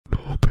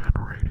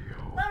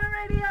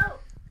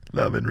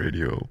Love and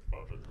Radio.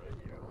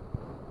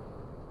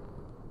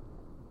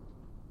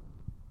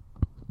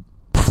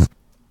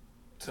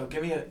 So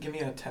give me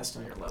a test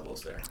on your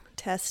levels there.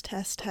 Test.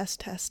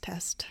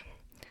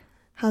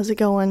 How's it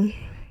going?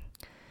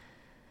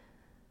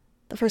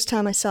 The first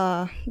time I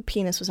saw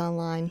penis was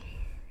online.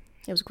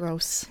 It was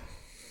gross.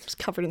 It was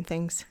covered in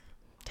things.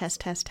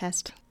 Test.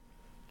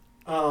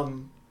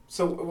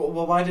 So,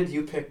 well, why did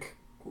you pick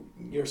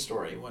your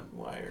story?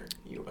 Why are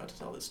you about to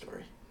tell this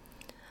story?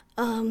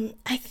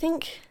 I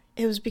think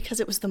it was because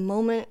it was the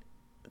moment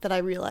that I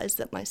realized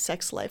that my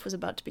sex life was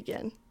about to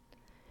begin.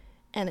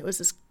 And it was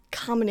this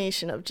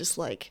combination of just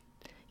like,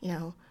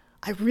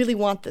 I really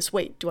want this.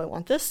 Wait, do I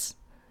want this?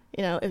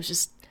 It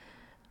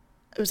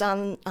was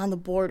on the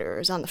border. It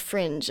was on the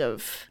fringe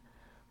of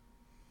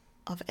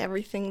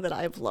everything that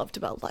I've loved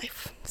about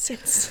life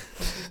since.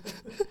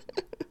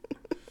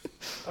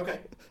 Okay.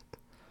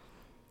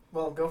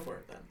 Well, go for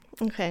it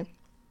then. Okay.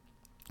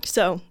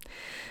 So,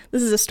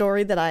 this is a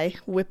story that I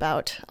whip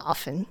out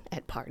often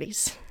at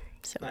parties,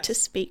 so Nice. to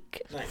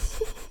speak. Nice.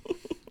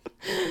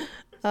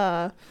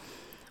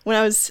 When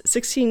I was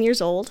 16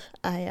 years old,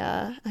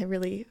 I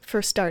really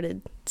first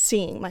started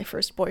seeing my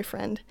first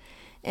boyfriend,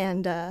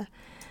 and I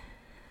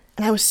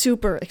was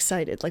super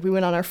excited. Like, we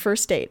went on our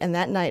first date, and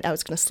that night I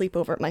was going to sleep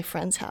over at my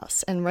friend's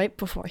house. And right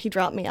before, he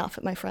dropped me off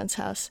at my friend's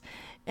house,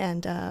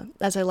 and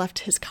as I left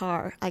his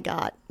car, I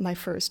got my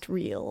first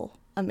real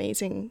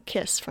amazing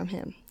kiss from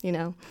him,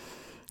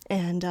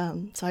 And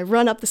so I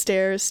run up the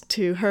stairs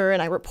to her, and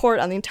I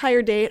report on the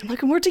entire date. I'm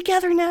like, we're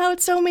together now.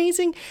 It's so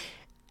amazing.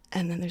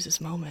 And then there's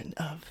this moment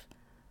of,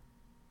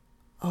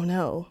 oh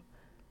no,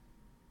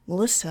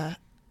 Melissa,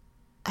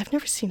 I've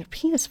never seen a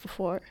penis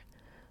before.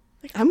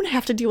 Like, I'm going to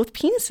have to deal with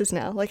penises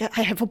now. Like,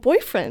 I have a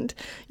boyfriend.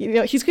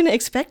 He's going to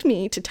expect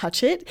me to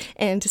touch it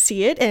and to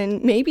see it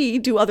and maybe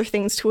do other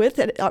things to it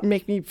that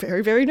make me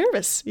very, very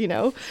nervous,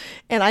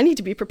 And I need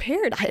to be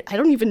prepared. I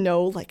don't even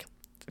know, like,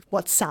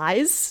 what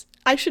size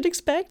I should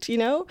expect,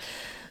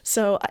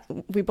 So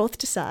we both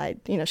decide,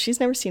 she's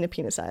never seen a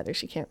penis either.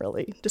 She can't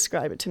really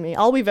describe it to me.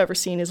 All we've ever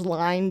seen is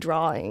line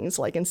drawings,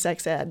 like in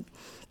sex ed.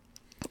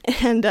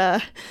 And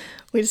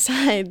we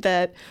decide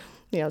that,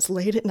 it's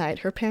late at night.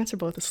 Her parents are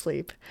both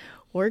asleep.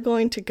 We're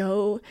going to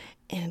go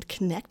and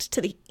connect to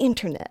the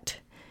internet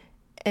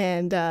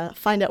and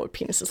find out what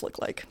penises look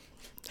like.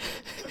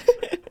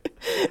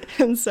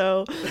 And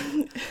so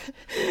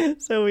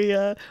we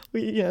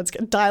it's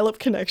a dial-up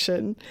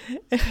connection,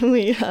 and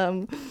we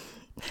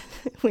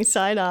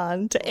sign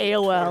on to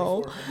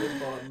AOL. 2400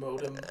 baud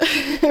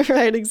modem.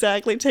 Right,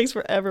 exactly. It takes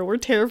forever. We're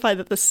terrified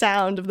that the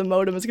sound of the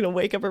modem is going to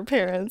wake up our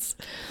parents.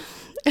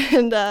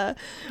 And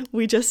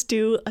we just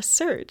do a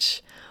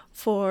search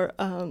for,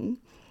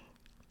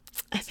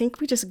 I think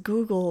we just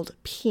Googled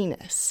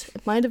penis.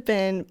 It might have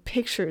been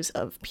pictures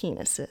of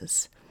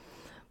penises.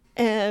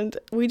 And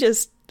we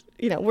just,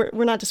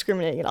 we're not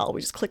discriminating at all.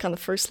 We just click on the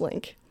first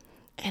link,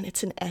 and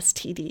it's an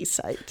STD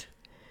site.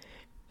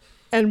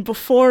 And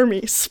before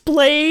me,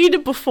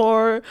 splayed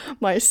before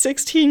my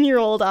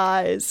 16-year-old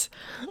eyes,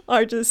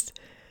 are just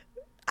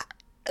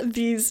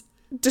these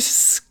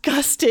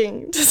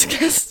disgusting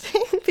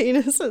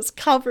penises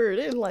covered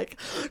in like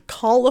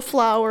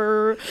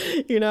cauliflower,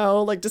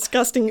 like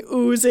disgusting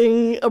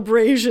oozing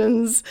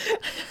abrasions.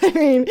 I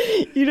mean,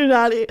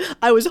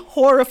 I was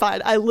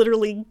horrified. I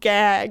literally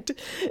gagged.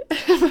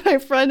 My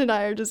friend and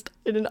I are just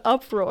in an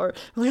uproar.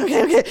 I'm like,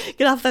 okay,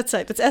 get off that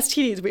site. That's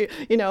STDs.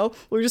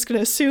 We're just going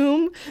to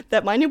assume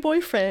that my new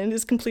boyfriend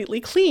is completely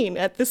clean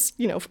at this,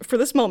 for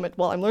this moment.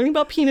 While I'm learning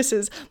about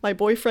penises, my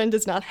boyfriend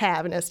does not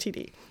have an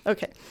STD.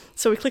 Okay,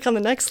 so we click on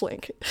the next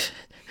link.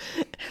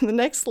 And the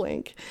next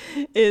link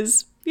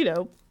is,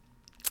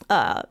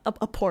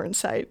 a porn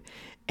site.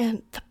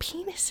 And the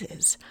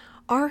penises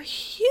are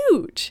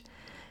huge.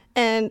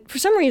 And for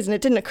some reason,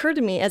 it didn't occur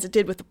to me, as it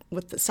did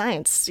with the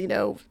science,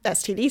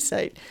 STD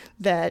site,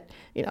 that,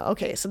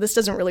 okay, so this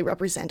doesn't really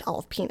represent all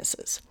of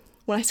penises.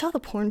 When I saw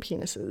the porn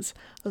penises,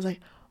 I was like,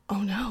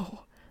 oh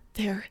no,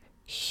 they're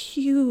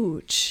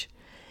huge.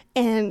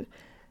 And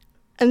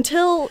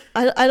until,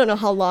 I don't know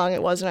how long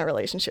it was in our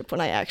relationship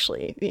when I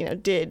actually,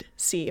 did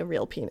see a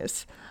real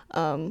penis.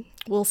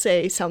 We'll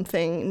say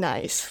something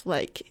nice,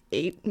 like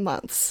 8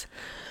 months.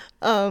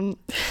 I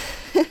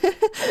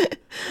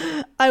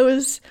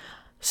was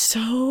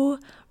so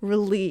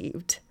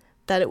relieved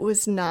that it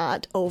was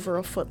not over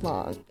a foot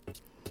long,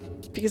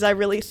 because I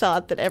really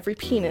thought that every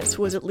penis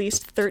was at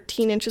least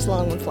 13 inches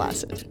long when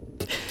flaccid.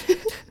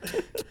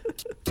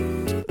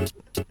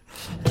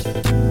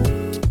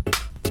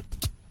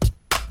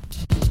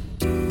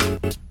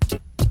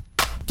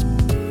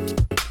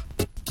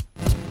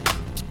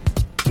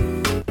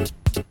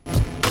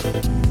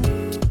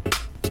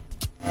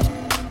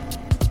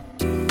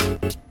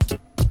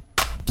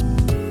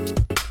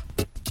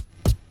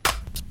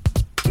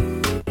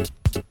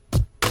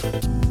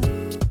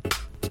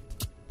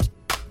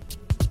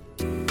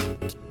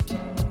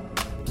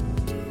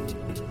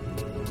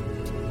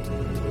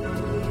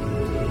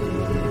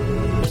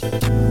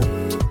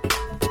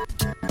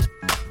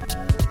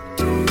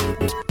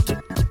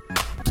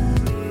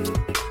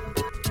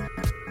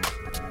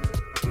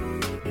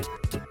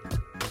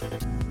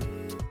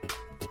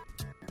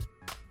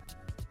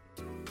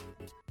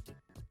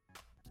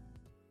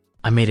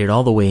 made it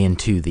all the way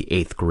into the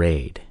 8th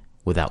grade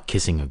without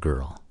kissing a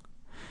girl.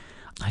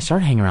 I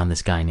started hanging around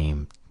this guy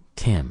named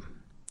Tim.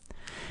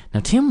 Now,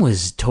 Tim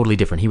was totally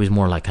different. He was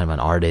more like kind of an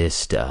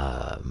artist,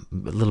 a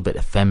little bit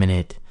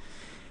effeminate.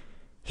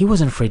 He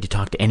wasn't afraid to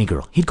talk to any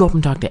girl. He'd go up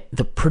and talk to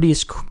the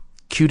prettiest,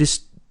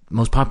 cutest,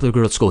 most popular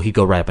girl at school. He'd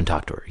go right up and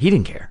talk to her. He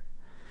didn't care.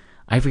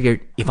 I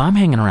figured, if I'm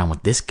hanging around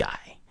with this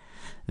guy,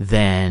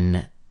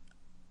 then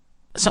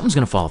something's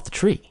going to fall off the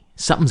tree.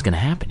 Something's going to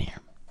happen here.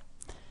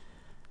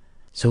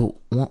 So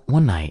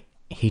one night,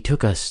 he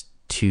took us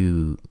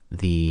to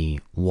the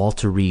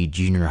Walter Reed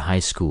Junior High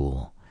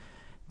School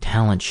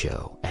talent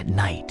show at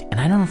night. And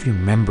I don't know if you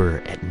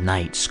remember at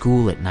night,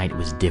 school at night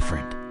was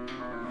different.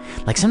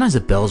 Like sometimes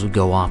the bells would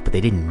go off, but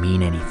they didn't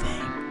mean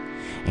anything.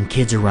 And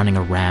kids are running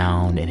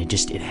around, and it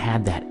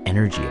had that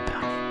energy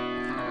about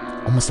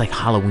it. Almost like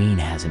Halloween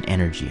has an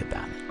energy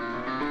about it.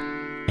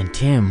 And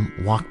Tim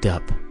walked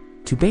up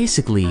to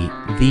basically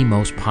the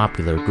most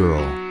popular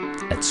girl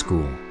at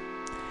school.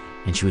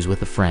 And she was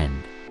with a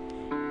friend.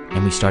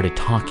 And we started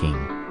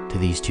talking to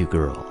these two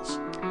girls.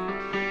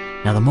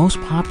 Now, the most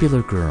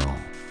popular girl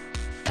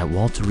at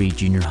Walter Reed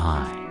Junior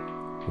High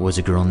was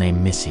a girl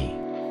named Missy.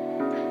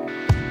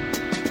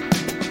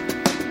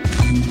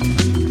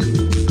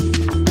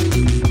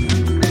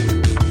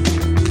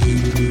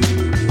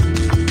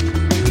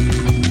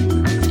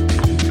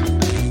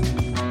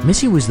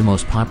 Missy was the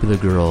most popular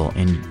girl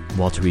in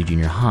Walter Reed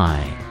Junior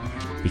High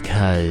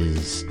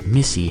because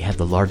Missy had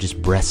the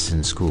largest breasts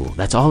in school.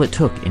 That's all it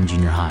took in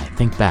junior high.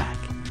 Think back.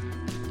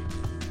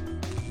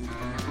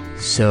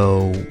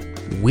 So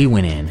we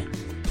went in.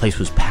 Place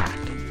was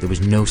packed. There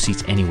was no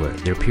seats anywhere.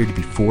 There appeared to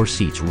be 4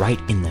 seats right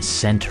in the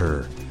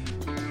center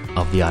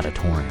of the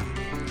auditorium.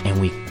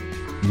 And we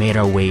made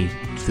our way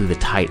through the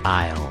tight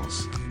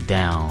aisles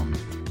down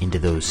into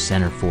those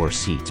center 4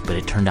 seats. But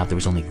it turned out there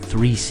was only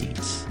 3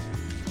 seats.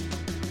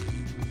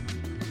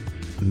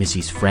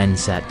 Missy's friend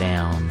sat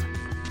down.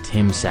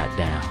 Tim sat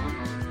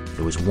down.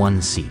 There was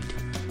 1 seat.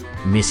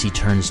 Missy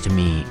turns to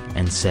me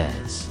and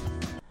says,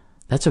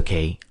 "That's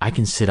okay, I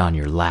can sit on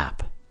your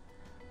lap."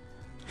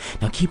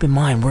 Now keep in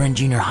mind, we're in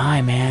junior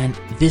high, man.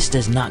 This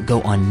does not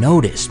go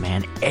unnoticed,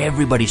 man.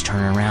 Everybody's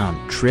turning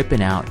around,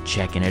 tripping out,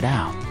 checking it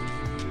out.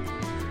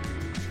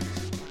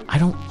 I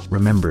don't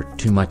remember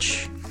too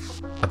much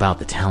about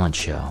the talent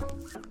show.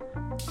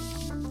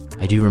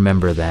 I do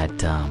remember that,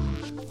 the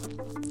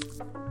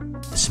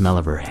smell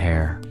of her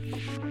hair,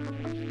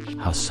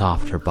 how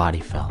soft her body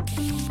felt.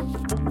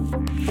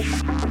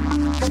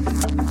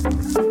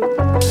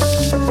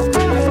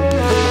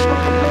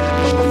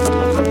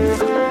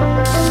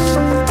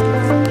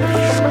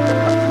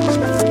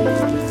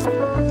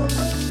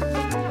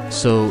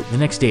 So the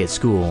next day at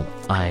school,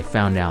 I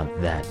found out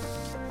that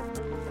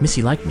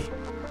Missy liked me.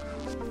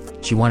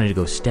 She wanted to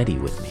go steady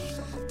with me.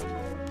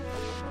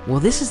 Well,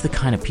 this is the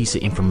kind of piece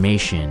of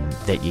information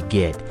that you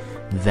get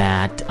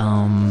that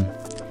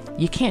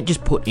you can't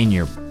just put in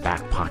your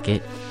back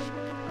pocket.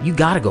 You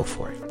gotta go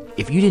for it.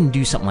 If you didn't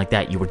do something like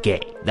that, you were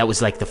gay. That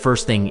was like the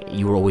first thing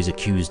you were always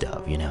accused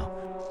of, you know.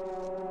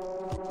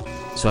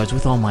 So I was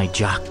with all my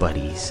jock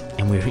buddies,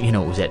 and we were,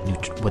 it was at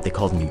what they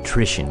called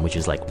nutrition, which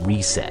is like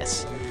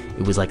recess.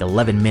 It was like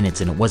 11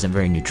 minutes, and it wasn't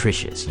very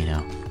nutritious,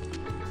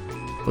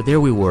 But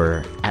there we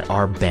were at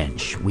our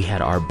bench. We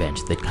had our bench,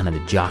 the kind of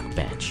the jock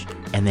bench.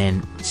 And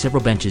then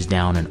several benches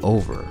down and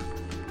over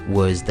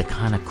was the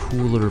kind of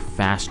cooler,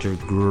 faster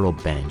girl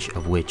bench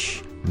of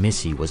which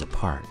Missy was a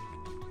part.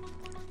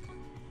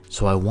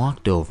 So I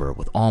walked over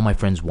with all my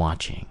friends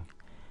watching,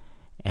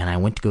 and I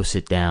went to go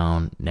sit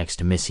down next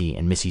to Missy,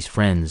 and Missy's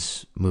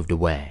friends moved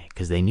away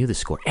because they knew the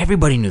score.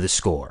 Everybody knew the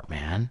score,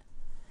 man.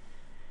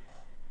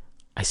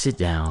 I sit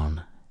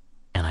down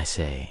and I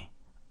say,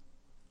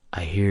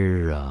 "I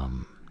hear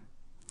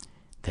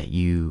that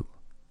you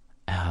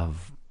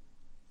have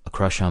a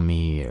crush on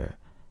me," or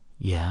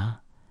 "Yeah.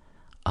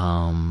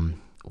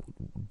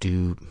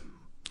 Do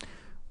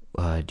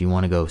you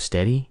want to go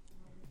steady?"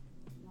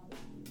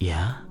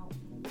 "Yeah."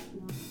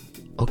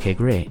 "Okay,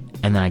 great."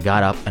 And then I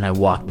got up and I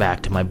walked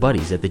back to my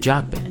buddies at the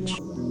jock bench.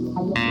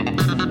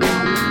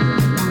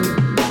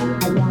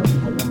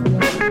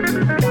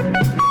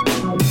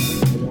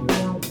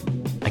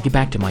 I get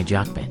back to my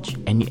jock bench,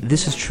 and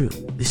this is true.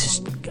 This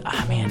is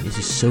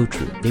so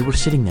true. They were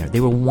sitting there.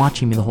 They were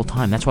watching me the whole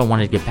time. That's why I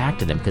wanted to get back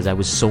to them, because I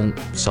was so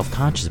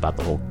self-conscious about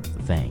the whole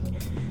thing.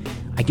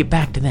 I get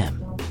back to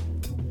them.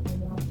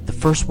 The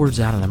first words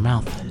out of their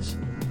mouth is,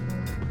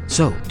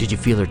 "So, did you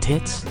feel her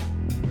tits?"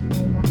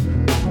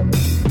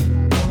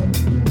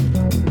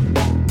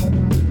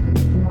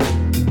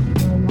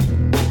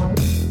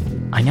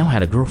 I now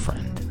had a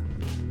girlfriend,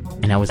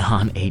 and I was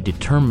on a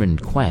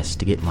determined quest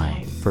to get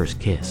my first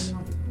kiss.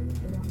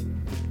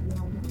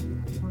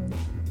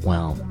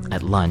 Well,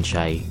 at lunch,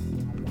 I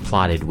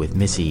plotted with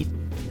Missy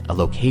a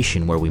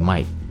location where we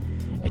might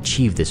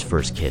achieve this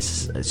first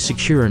kiss,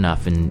 secure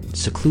enough and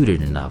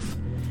secluded enough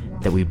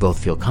that we both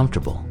feel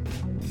comfortable.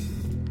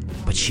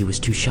 But she was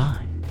too shy.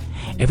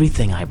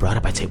 Everything I brought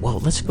up, I'd say, "Well,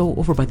 let's go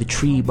over by the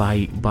tree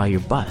by your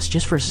bus,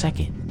 just for a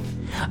second.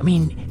 I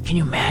mean, can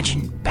you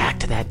imagine back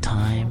to that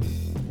time?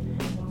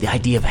 The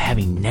idea of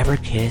having never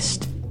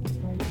kissed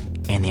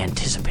and the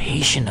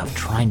anticipation of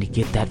trying to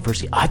get that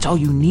first kiss. That's all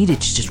you needed,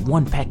 just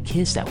one pet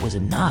kiss. That was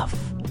enough.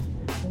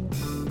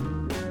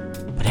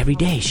 But every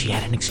day she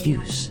had an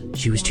excuse.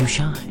 She was too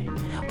shy.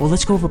 Well,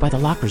 let's go over by the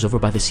lockers, over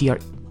by the CR.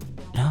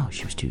 No,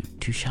 she was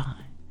too shy.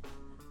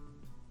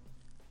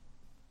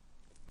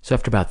 So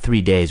after about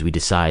 3 days, we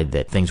decided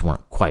that things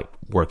weren't quite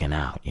working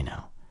out,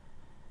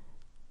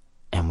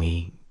 And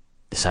we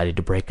decided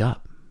to break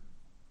up.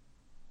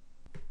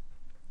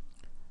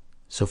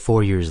 So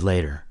 4 years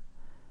later,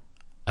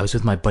 I was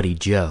with my buddy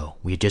Joe.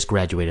 We had just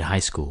graduated high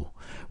school.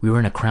 We were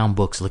in a Crown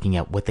Books looking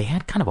at what they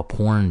had, kind of a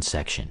porn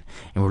section.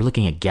 And we were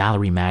looking at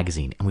Gallery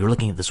Magazine. And we were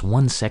looking at this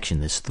one section,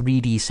 this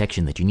 3D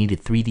section that you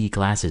needed 3D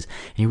glasses.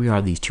 And here we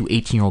are, these two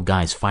 18-year-old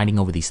guys fighting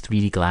over these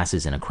 3D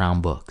glasses in a Crown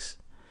Books.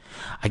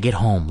 I get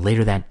home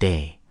later that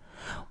day.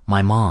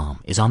 My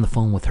mom is on the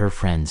phone with her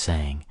friend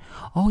saying,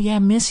 "Oh yeah,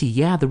 Missy,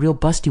 yeah, the real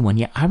busty one.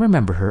 Yeah, I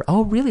remember her.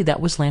 Oh really, that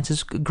was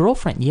Lance's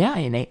girlfriend. Yeah,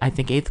 in I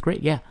think 8th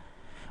grade, yeah."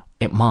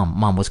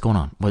 Mom, what's going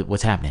on?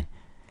 What's happening?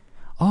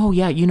 "Oh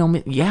yeah,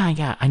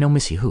 yeah, I know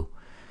Missy. Who?"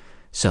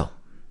 So,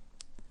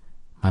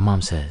 my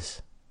mom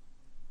says,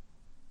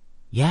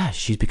 "Yeah,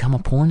 she's become a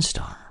porn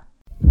star."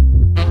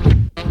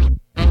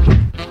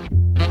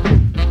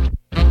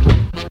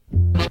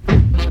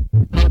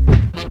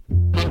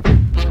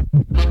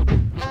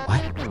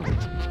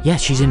 Yeah,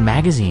 she's in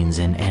magazines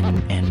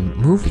and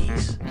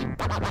movies.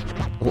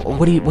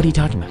 What are you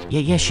talking about?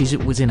 Yeah, she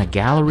was in a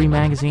Gallery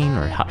magazine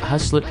or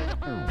Hustler.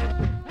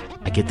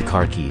 I get the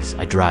car keys.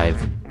 I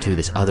drive to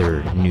this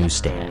other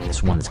newsstand,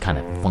 this one that's kind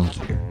of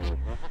funkier.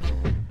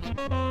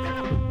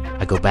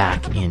 I go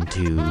back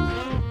into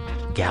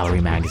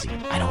Gallery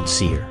magazine. I don't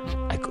see her.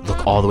 I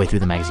look all the way through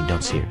the magazine,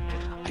 don't see her.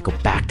 I go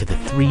back to the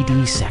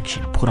 3D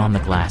section, put on the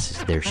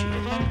glasses. There she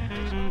is.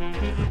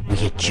 We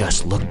had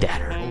just looked at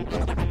her,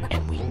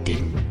 and we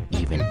didn't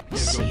even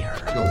see her.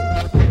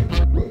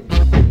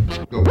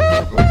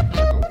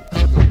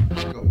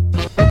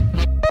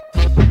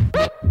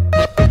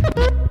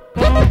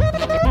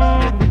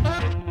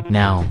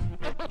 Now,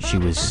 she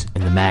was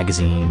in the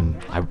magazine.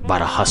 I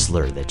bought a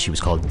Hustler that she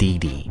was called Dee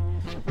Dee.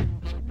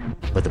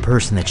 But the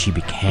person that she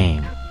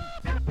became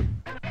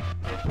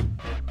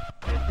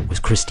was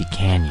Christy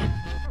Canyon,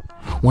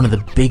 one of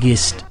the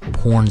biggest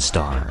porn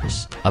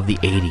stars of the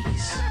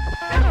 80s.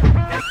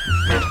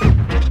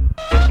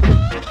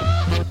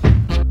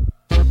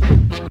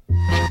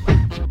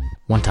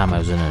 One time I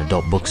was in an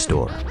adult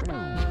bookstore.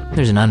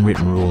 There's an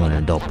unwritten rule in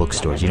adult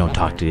bookstores. You don't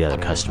talk to the other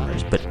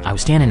customers. But I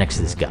was standing next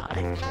to this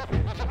guy.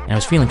 And I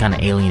was feeling kind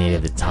of alienated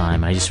at the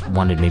time. I just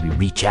wanted to maybe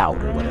reach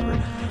out or whatever.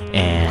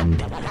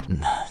 And,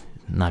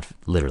 not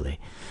literally.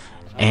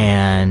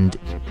 And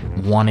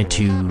wanted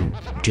to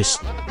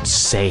just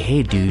say,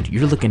 "Hey dude,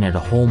 you're looking at a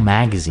whole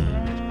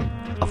magazine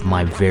of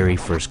my very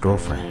first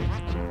girlfriend."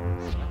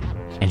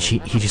 And he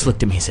just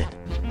looked at me and said,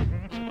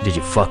 "Did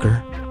you fuck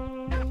her?"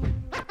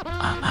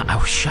 I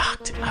was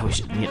shocked.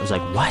 It was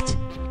like, what?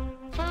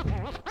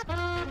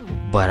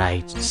 But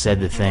I said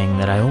the thing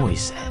that I always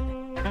said.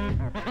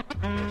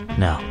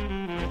 No,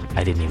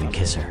 I didn't even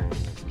kiss her.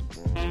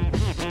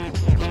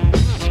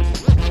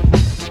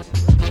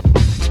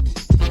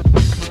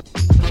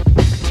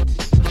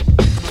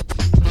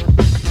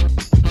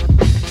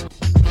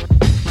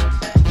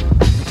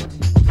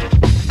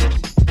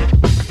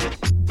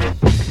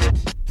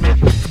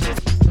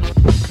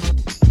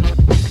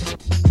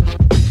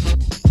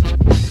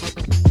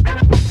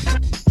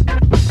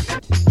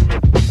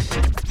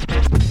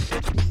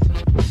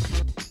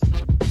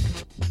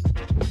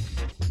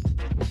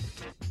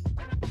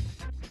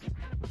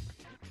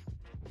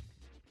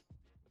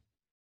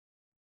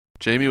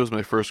 Jamie was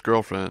my first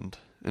girlfriend,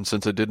 and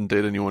since I didn't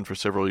date anyone for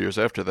several years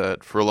after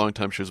that, for a long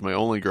time she was my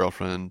only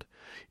girlfriend,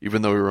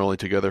 even though we were only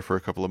together for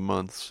a couple of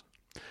months.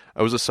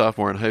 I was a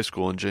sophomore in high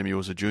school and Jamie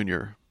was a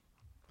junior.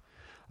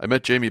 I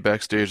met Jamie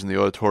backstage in the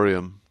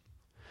auditorium.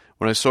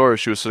 When I saw her,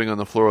 she was sitting on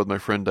the floor with my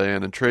friend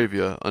Diane and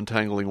Travia,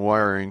 untangling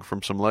wiring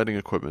from some lighting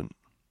equipment.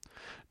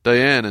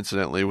 Diane,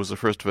 incidentally, was the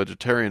first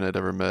vegetarian I'd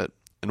ever met,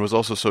 and was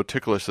also so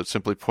ticklish that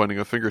simply pointing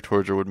a finger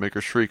towards her would make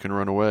her shriek and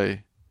run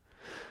away.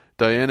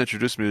 Diane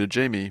introduced me to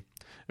Jamie,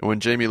 and when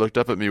Jamie looked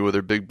up at me with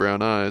her big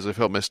brown eyes, I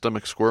felt my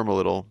stomach squirm a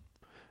little.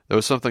 There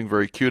was something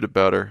very cute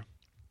about her.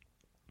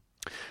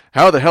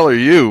 "How the hell are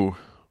you?"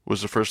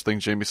 was the first thing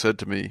Jamie said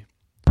to me.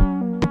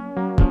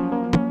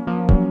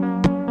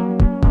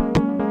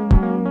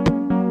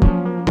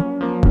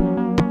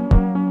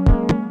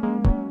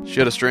 She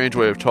had a strange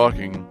way of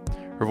talking.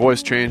 Her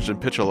voice changed in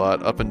pitch a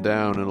lot, up and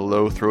down in a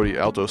low, throaty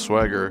alto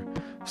swagger,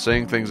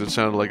 saying things that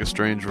sounded like a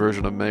strange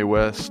version of Mae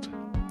West.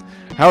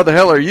 "How the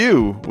hell are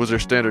you?" was her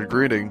standard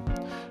greeting,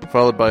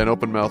 followed by an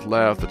open-mouthed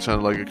laugh that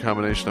sounded like a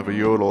combination of a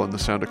yodel and the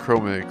sound a crow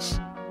makes.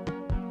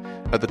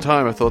 At the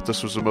time, I thought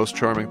this was the most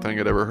charming thing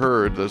I'd ever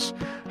heard, this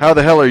 "How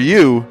the hell are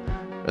you?"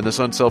 and this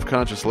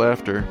unself-conscious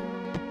laughter.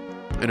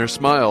 And her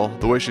smile,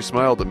 the way she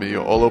smiled at me,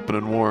 all open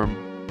and warm.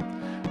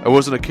 I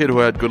wasn't a kid who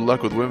had good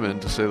luck with women,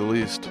 to say the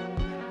least.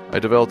 I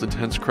developed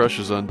intense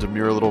crushes on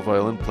demure little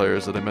violin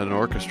players that I met in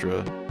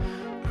orchestra,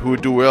 who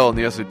would do well in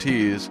the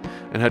SATs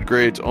and had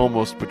grades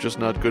almost but just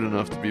not good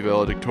enough to be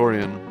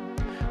valedictorian.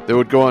 They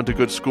would go on to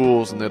good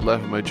schools and they'd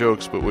laugh at my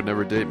jokes but would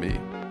never date me.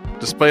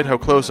 Despite how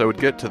close I would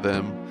get to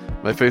them,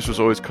 my face was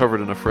always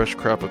covered in a fresh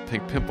crop of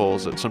pink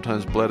pimples that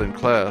sometimes bled in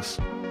class.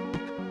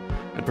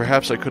 And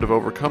perhaps I could have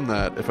overcome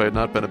that if I had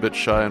not been a bit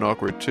shy and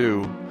awkward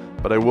too,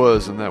 but I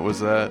was, and that was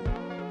that.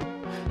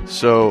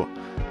 So,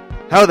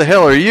 how the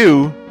hell are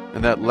you?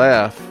 And that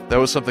laugh, that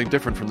was something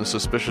different from the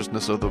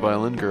suspiciousness of the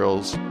violin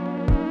girls.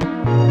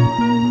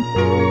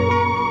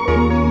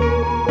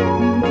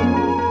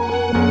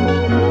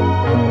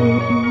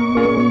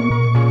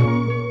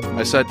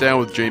 I sat down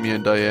with Jamie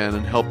and Diane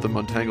and helped them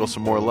untangle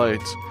some more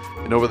lights,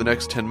 and over the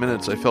next 10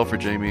 minutes I fell for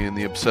Jamie in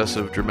the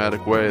obsessive,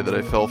 dramatic way that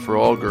I fell for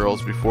all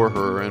girls before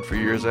her and for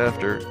years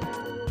after.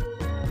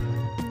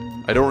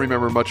 I don't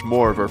remember much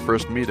more of our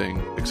first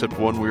meeting, except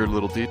one weird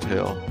little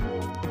detail.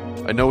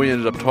 I know we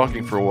ended up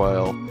talking for a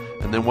while,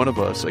 and then one of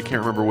us, I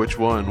can't remember which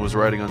one, was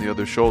riding on the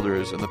other's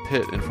shoulders in the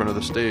pit in front of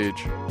the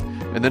stage.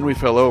 And then we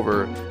fell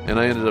over, and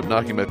I ended up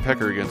knocking my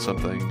pecker against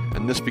something,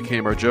 and this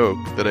became our joke,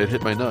 that I'd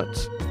hit my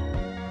nuts.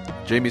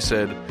 Jamie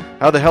said,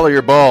 "How the hell are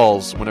your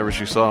balls?" whenever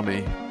she saw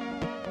me.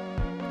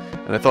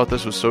 And I thought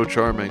this was so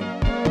charming.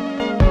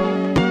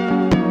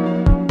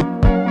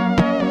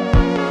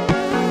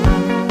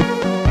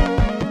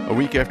 A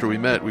week after we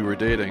met, we were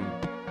dating.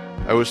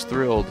 I was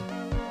thrilled.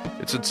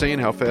 It's insane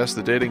how fast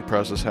the dating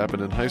process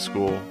happened in high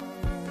school.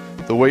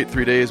 The wait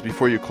 3 days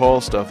before you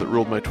call stuff that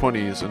ruled my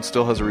 20s and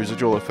still has a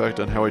residual effect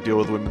on how I deal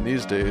with women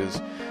these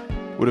days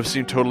would have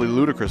seemed totally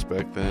ludicrous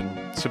back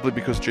then, simply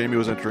because Jamie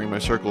was entering my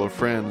circle of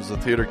friends, the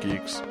theater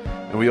geeks,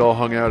 and we all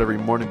hung out every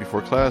morning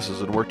before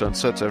classes and worked on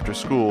sets after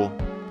school.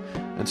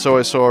 And so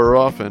I saw her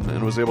often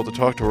and was able to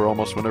talk to her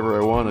almost whenever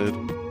I wanted.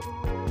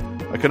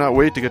 I could not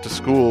wait to get to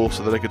school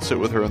so that I could sit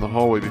with her in the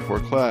hallway before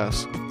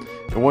class.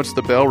 And once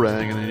the bell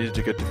rang and I needed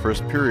to get to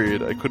first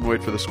period, I couldn't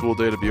wait for the school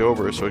day to be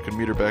over so I could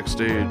meet her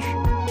backstage.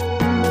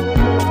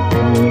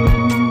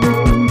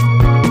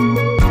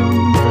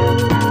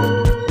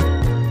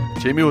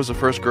 Jamie was the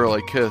first girl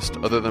I kissed,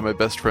 other than my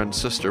best friend's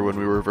sister, when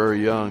we were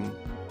very young.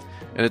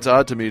 And it's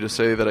odd to me to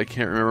say that I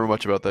can't remember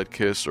much about that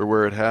kiss or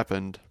where it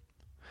happened.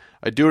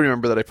 I do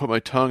remember that I put my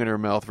tongue in her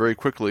mouth very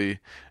quickly,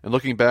 and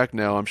looking back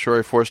now, I'm sure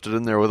I forced it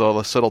in there with all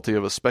the subtlety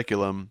of a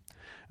speculum.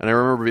 And I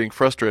remember being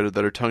frustrated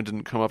that her tongue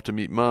didn't come up to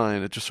meet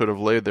mine, it just sort of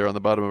laid there on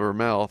the bottom of her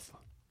mouth.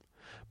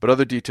 But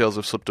other details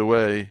have slipped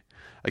away.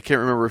 I can't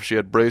remember if she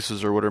had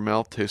braces or what her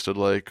mouth tasted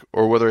like,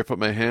 or whether I put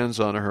my hands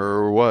on her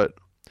or what.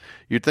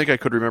 You'd think I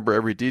could remember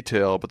every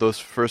detail, but those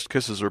first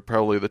kisses were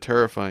probably the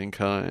terrifying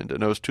kind,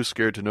 and I was too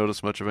scared to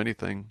notice much of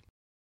anything.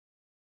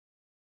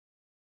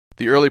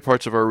 The early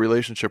parts of our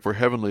relationship were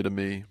heavenly to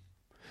me.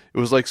 It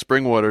was like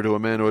spring water to a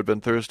man who had been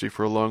thirsty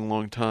for a long,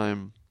 long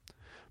time.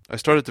 I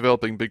started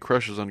developing big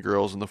crushes on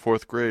girls in the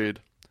 4th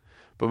grade,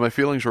 but my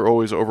feelings were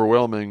always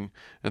overwhelming,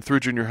 and through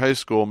junior high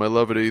school my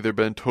love had either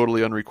been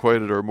totally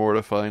unrequited or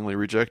mortifyingly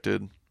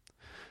rejected.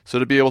 So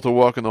to be able to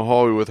walk in the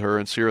hallway with her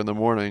and see her in the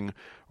morning,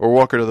 or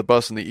walk her to the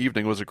bus in the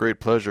evening, was a great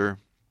pleasure.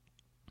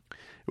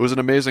 It was an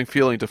amazing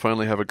feeling to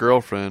finally have a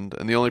girlfriend,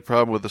 and the only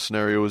problem with the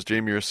scenario was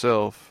Jamie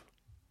herself.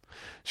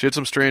 She had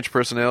some strange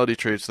personality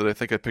traits that I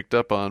think I picked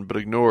up on, but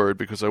ignored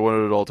because I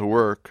wanted it all to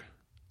work.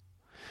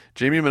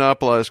 Jamie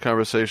monopolized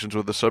conversations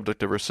with the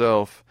subject of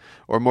herself,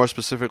 or more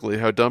specifically,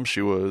 how dumb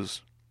she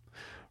was.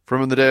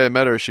 From the day I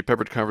met her, she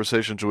peppered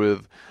conversations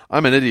with,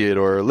 "I'm an idiot,"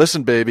 or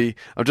 "Listen, baby,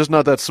 I'm just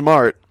not that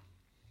smart."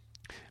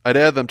 I'd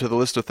add them to the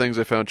list of things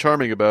I found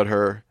charming about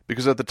her,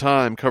 because at the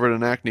time, covered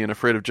in acne and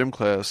afraid of gym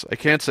class, I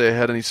can't say I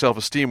had any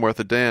self-esteem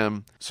worth a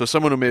damn, so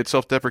someone who made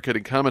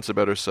self-deprecating comments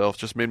about herself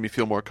just made me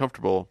feel more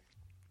comfortable.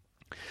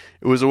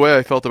 It was the way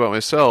I felt about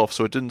myself,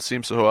 so it didn't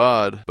seem so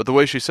odd, but the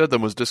way she said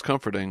them was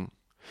discomforting.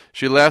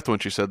 She laughed when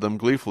she said them,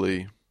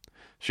 gleefully.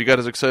 She got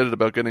as excited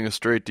about getting a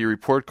straight D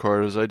report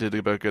card as I did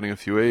about getting a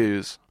few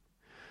A's.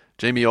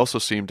 Jamie also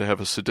seemed to have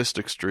a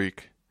sadistic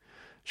streak.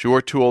 She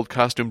wore 2 old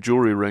costume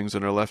jewelry rings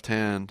in her left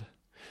hand.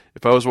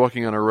 If I was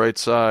walking on her right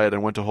side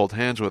and went to hold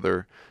hands with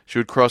her, she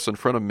would cross in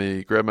front of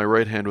me, grab my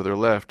right hand with her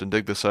left, and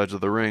dig the sides of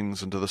the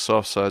rings into the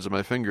soft sides of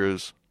my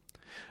fingers.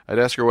 I'd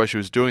ask her why she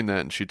was doing that,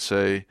 and she'd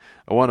say,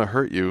 "I want to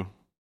hurt you."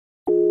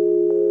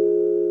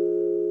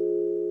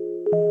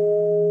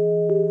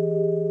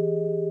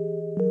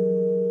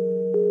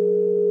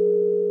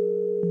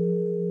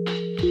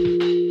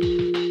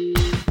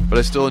 But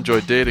I still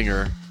enjoyed dating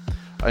her.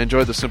 I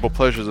enjoyed the simple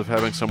pleasures of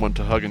having someone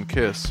to hug and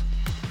kiss.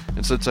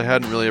 And since I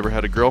hadn't really ever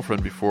had a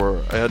girlfriend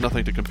before, I had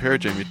nothing to compare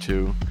Jamie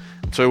to,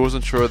 and so I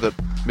wasn't sure that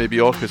maybe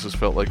all kisses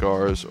felt like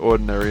ours,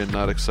 ordinary and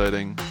not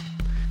exciting.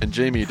 And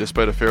Jamie,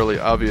 despite a fairly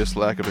obvious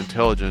lack of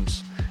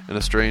intelligence and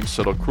a strange,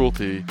 subtle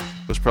cruelty,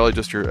 was probably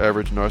just your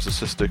average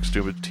narcissistic,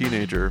 stupid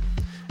teenager,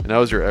 and I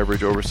was your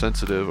average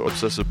oversensitive,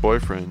 obsessive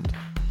boyfriend.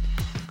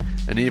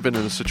 And even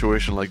in a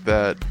situation like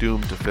that,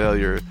 doomed to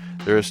failure,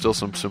 there are still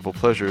some simple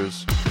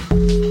pleasures.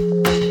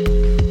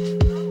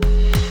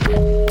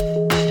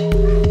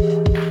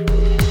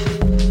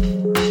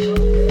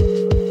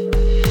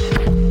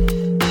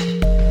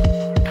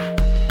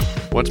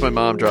 Once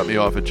my mom dropped me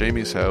off at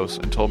Jamie's house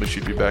and told me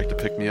she'd be back to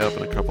pick me up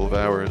in a couple of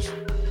hours.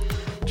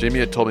 Jamie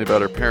had told me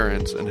about her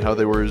parents and how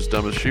they were as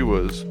dumb as she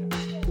was.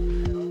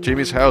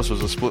 Jamie's house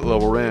was a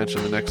split-level ranch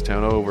in the next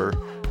town over,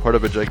 part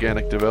of a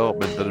gigantic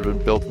development that had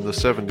been built in the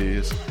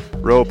 70s,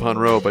 row upon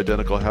row of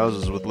identical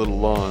houses with little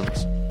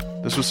lawns.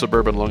 This was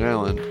suburban Long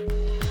Island.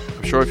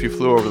 I'm sure if you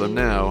flew over them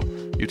now,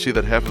 you'd see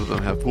that half of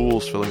them have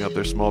pools filling up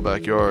their small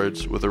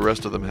backyards, with the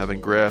rest of them having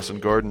grass and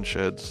garden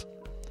sheds.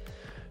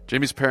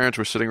 Jamie's parents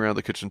were sitting around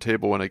the kitchen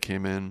table when I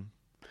came in.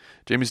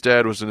 Jamie's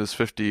dad was in his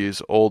 50s,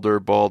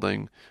 older,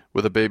 balding,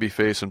 with a baby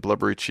face and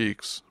blubbery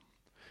cheeks.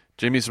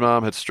 Jamie's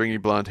mom had stringy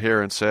blonde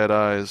hair and sad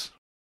eyes.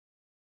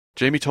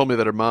 Jamie told me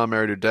that her mom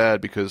married her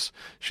dad because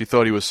she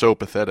thought he was so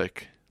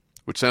pathetic,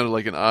 which sounded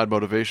like an odd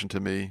motivation to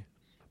me.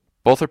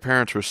 Both her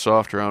parents were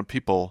soft, round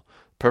people,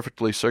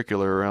 perfectly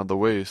circular around the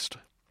waist.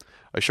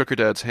 I shook her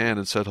dad's hand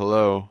and said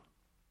hello.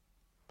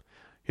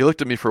 He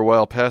looked at me for a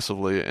while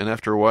passively, and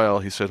after a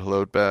while he said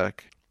hello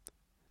back.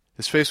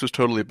 His face was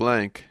totally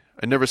blank.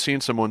 I'd never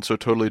seen someone so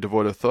totally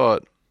devoid of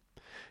thought.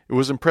 It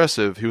was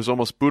impressive. He was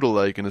almost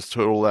Buddha-like in his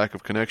total lack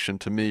of connection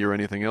to me or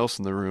anything else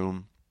in the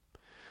room.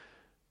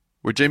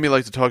 Where Jamie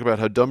liked to talk about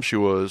how dumb she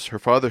was, her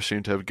father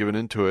seemed to have given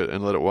into it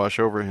and let it wash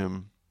over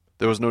him.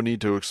 There was no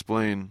need to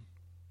explain.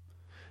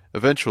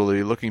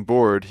 Eventually, looking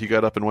bored, he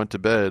got up and went to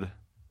bed.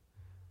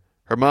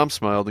 Her mom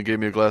smiled and gave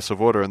me a glass of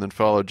water and then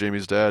followed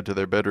Jamie's dad to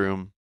their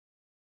bedroom.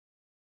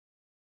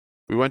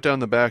 We went down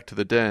the back to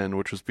the den,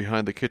 which was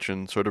behind the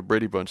kitchen, sort of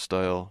Brady Bunch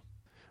style.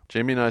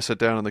 Jamie and I sat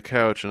down on the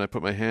couch, and I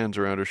put my hands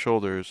around her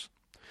shoulders.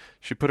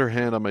 She put her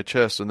hand on my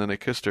chest, and then I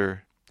kissed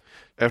her.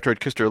 After I'd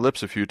kissed her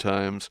lips a few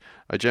times,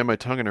 I jammed my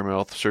tongue in her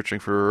mouth, searching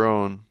for her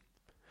own.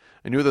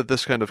 I knew that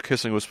this kind of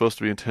kissing was supposed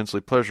to be intensely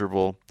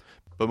pleasurable,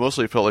 but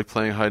mostly it felt like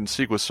playing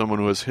hide-and-seek with someone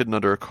who was hidden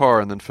under a car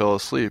and then fell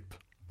asleep.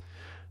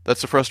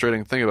 That's the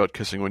frustrating thing about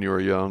kissing when you are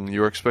young.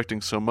 You are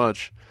expecting so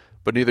much,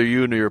 but neither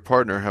you nor your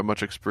partner have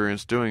much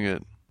experience doing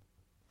it.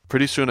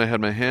 Pretty soon I had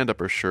my hand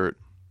up her shirt.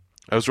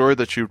 I was worried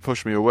that she would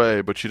push me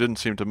away, but she didn't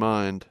seem to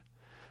mind.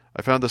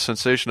 I found the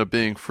sensation of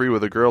being free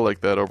with a girl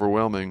like that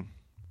overwhelming.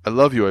 "I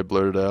love you," I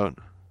blurted out.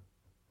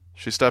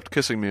 She stopped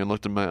kissing me and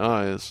looked in my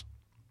eyes.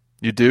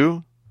 "You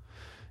do?"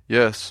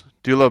 "Yes.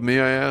 Do you love me?"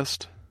 I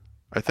asked.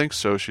 "I think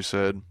so," she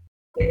said.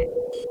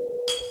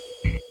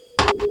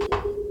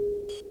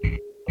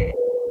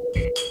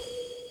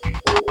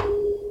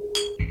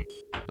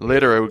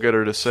 Later I would get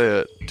her to say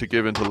it, to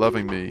give in to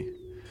loving me.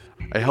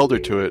 I held her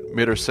to it,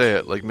 made her say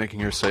it, like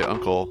making her say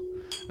uncle,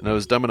 and I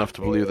was dumb enough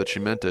to believe that she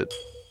meant it.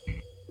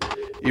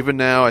 Even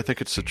now, I think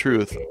it's the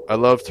truth. I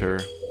loved her.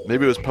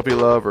 Maybe it was puppy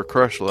love or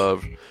crush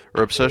love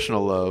or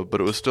obsessional love,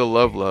 but it was still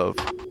love.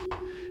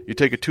 You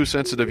take a too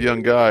sensitive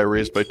young guy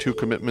raised by two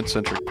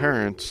commitment-centric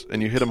parents,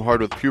 and you hit him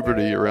hard with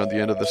puberty around the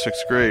end of the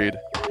 6th grade,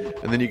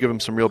 and then you give him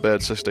some real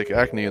bad cystic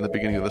acne in the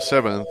beginning of the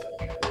 7th,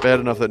 bad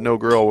enough that no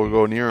girl will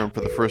go near him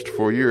for the first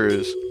 4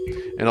 years,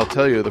 and I'll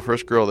tell you, the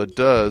first girl that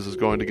does is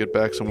going to get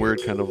back some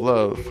weird kind of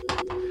love.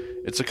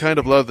 It's a kind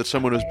of love that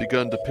someone who's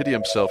begun to pity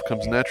himself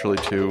comes naturally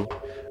to,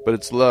 but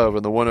it's love,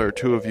 and the one or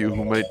two of you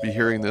who might be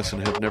hearing this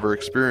and have never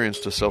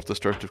experienced a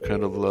self-destructive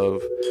kind of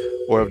love,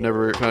 or have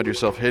never found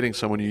yourself hating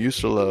someone you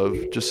used to love,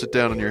 just sit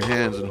down on your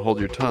hands and hold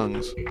your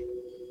tongues.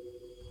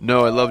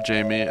 No, I love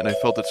Jamie, and I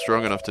felt it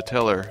strong enough to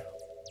tell her.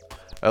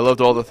 I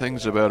loved all the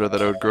things about her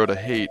that I would grow to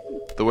hate,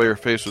 the way her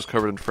face was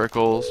covered in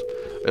freckles.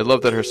 I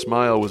loved that her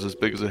smile was as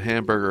big as a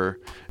hamburger,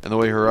 and the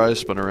way her eyes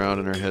spun around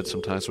in her head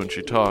sometimes when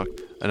she talked,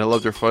 and I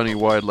loved her funny,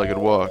 wide-legged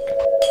walk.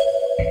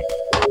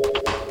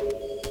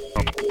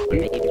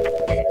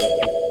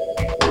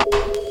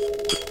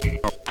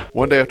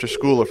 One day after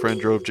school, a friend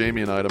drove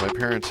Jamie and I to my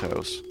parents'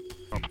 house.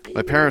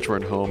 My parents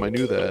weren't home, I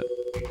knew that.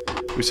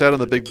 We sat on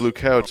the big blue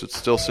couch that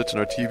still sits in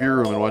our TV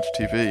room and watched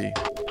TV.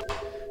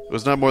 It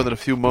was not more than a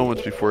few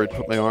moments before I'd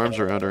put my arms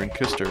around her and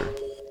kissed her.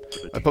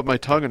 I put my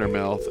tongue in her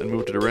mouth and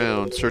moved it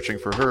around, searching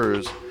for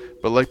hers,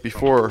 but like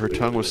before, her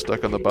tongue was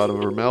stuck on the bottom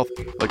of her mouth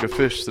like a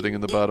fish sitting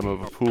in the bottom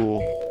of a pool.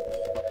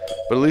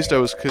 But at least I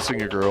was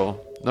kissing a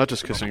girl, not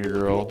just kissing a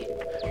girl,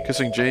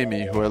 kissing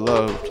Jamie, who I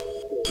loved.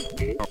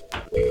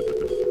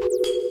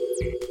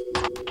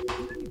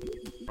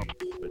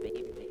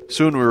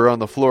 Soon we were on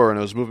the floor, and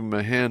I was moving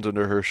my hands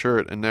under her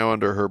shirt and now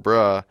under her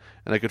bra,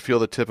 and I could feel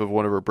the tip of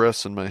one of her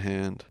breasts in my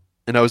hand.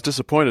 And I was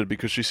disappointed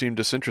because she seemed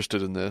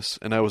disinterested in this,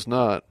 and I was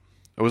not.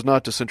 I was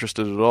not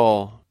disinterested at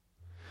all.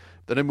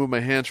 Then I moved my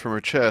hands from her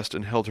chest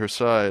and held her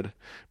side.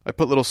 I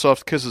put little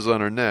soft kisses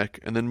on her neck,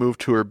 and then moved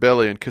to her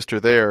belly and kissed her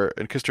there,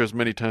 and kissed her as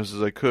many times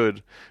as I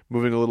could,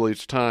 moving a little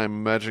each time,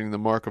 imagining the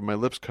mark of my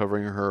lips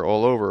covering her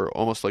all over,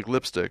 almost like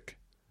lipstick.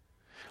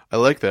 "I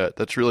like that.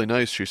 That's really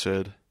nice," she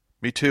said.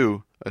 "Me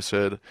too," I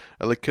said.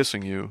 "I like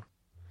kissing you."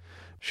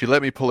 She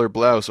let me pull her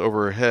blouse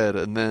over her head,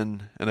 and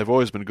then, and I've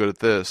always been good at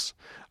this,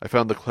 I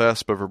found the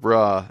clasp of her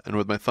bra, and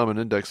with my thumb and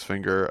index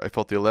finger, I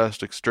felt the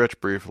elastic stretch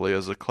briefly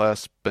as the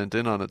clasp bent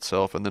in on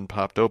itself and then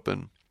popped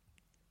open.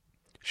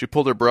 She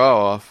pulled her bra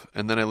off,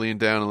 and then I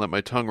leaned down and let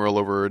my tongue roll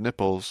over her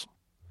nipples.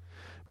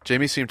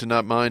 Jamie seemed to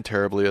not mind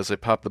terribly as I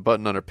popped the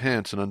button on her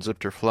pants and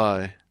unzipped her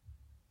fly.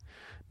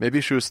 Maybe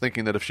she was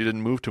thinking that if she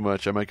didn't move too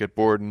much, I might get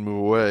bored and move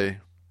away.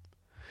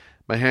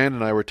 My hand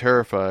and I were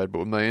terrified, but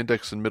with my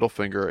index and middle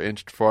finger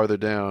inched farther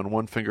down,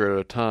 one finger at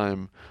a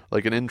time,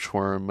 like an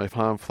inchworm, my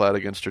palm flat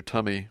against her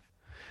tummy.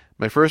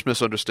 My first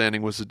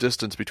misunderstanding was the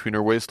distance between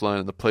her waistline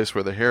and the place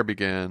where the hair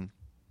began.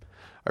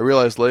 I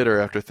realized later,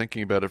 after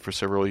thinking about it for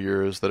several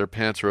years, that her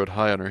pants rode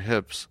high on her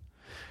hips.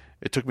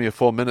 It took me a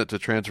full minute to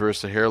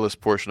transverse the hairless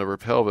portion of her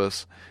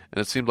pelvis,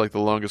 and it seemed like the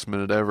longest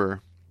minute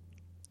ever.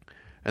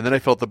 And then I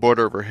felt the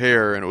border of her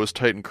hair, and it was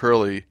tight and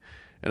curly,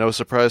 and I was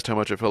surprised how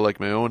much it felt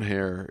like my own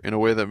hair, in a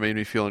way that made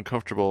me feel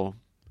uncomfortable.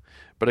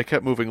 But I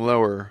kept moving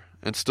lower,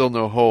 and still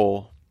no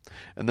hole,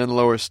 and then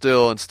lower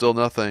still, and still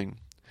nothing.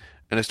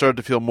 And I started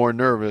to feel more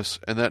nervous,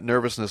 and that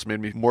nervousness made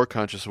me more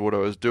conscious of what I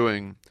was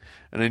doing.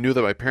 And I knew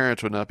that my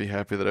parents would not be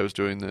happy that I was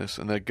doing this,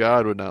 and that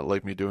God would not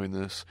like me doing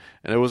this,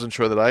 and I wasn't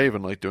sure that I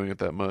even liked doing it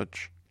that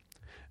much.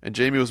 And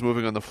Jamie was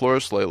moving on the floor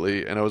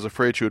slightly, and I was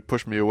afraid she would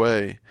push me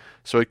away.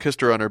 So I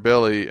kissed her on her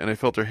belly, and I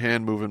felt her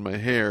hand move in my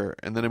hair,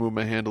 and then I moved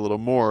my hand a little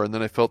more, and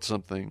then I felt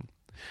something.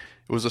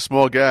 It was a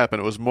small gap,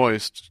 and it was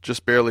moist,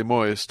 just barely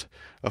moist,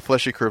 a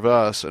fleshy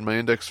crevasse, and my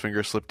index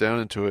finger slipped down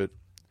into it.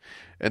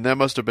 And that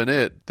must have been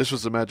it. This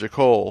was the magic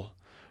hole.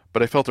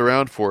 But I felt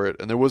around for it,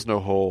 and there was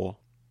no hole.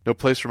 No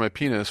place for my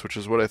penis, which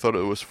is what I thought it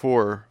was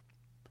for.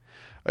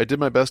 I did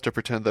my best to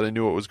pretend that I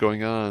knew what was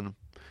going on.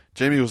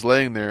 Jamie was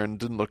laying there and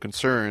didn't look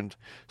concerned,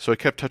 so I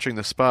kept touching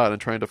the spot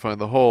and trying to find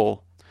the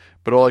hole,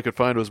 but all I could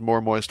find was more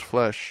moist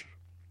flesh.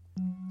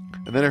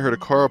 And then I heard a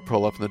car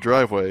pull up in the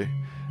driveway,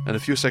 and a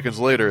few seconds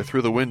later,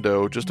 through the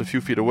window, just a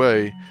few feet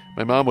away,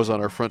 my mom was on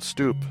our front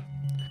stoop.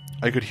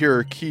 I could hear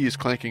her keys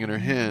clanking in her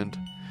hand.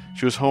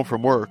 She was home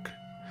from work.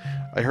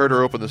 I heard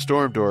her open the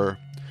storm door.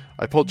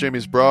 I pulled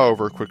Jamie's bra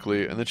over her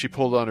quickly, and then she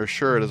pulled on her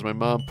shirt as my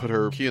mom put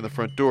her key in the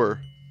front door.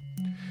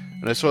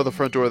 And I saw the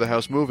front door of the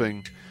house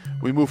moving.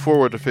 We moved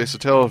forward to face the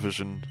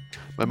television.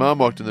 My mom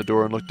walked in the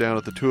door and looked down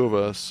at the two of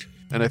us,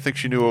 and I think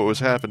she knew what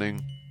was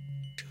happening.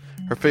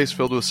 Her face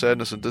filled with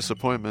sadness and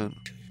disappointment.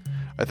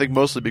 I think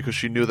mostly because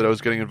she knew that I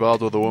was getting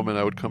involved with a woman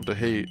I would come to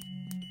hate.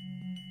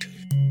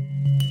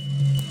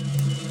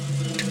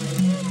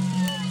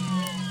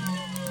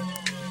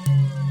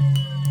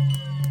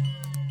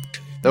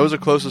 That was the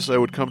closest I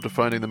would come to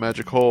finding the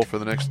magic hole for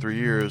the next 3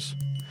 years.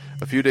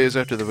 A few days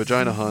after the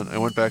vagina hunt, I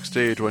went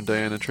backstage when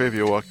Diane and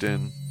Travia walked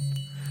in.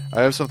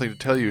 "I have something to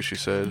tell you," she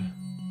said.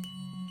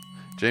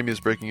 "Jamie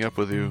is breaking up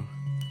with you."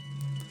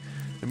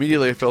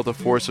 Immediately I felt a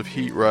force of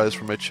heat rise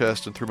from my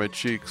chest and through my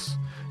cheeks.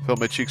 Felt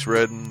my cheeks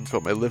redden,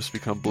 felt my lips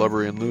become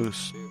blubbery and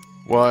loose.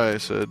 "Why?" I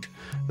said.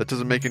 "That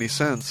doesn't make any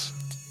sense."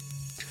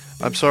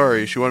 "I'm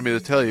sorry, she wanted me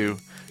to tell you.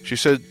 She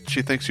said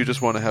she thinks you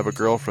just want to have a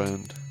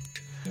girlfriend."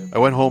 I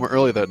went home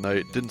early that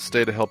night, didn't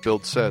stay to help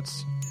build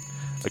sets.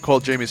 I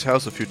called Jamie's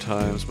house a few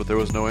times, but there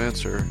was no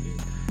answer.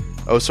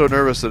 I was so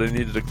nervous that I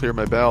needed to clear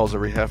my bowels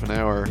every half an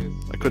hour.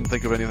 I couldn't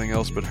think of anything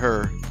else but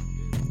her.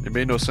 It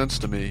made no sense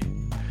to me.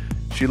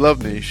 She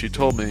loved me, she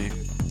told me,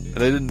 and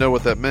I didn't know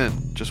what that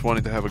meant, just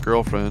wanting to have a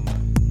girlfriend.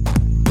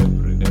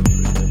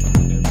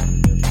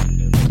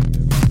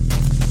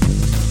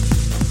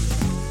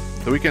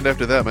 The weekend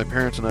after that, my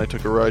parents and I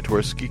took a ride to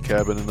our ski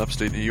cabin in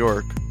upstate New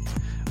York.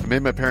 I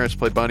made my parents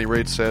play Bonnie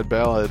Raitt's sad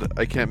ballad,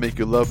 "I Can't Make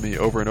You Love Me,"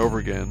 over and over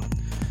again,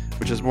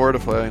 which is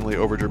mortifyingly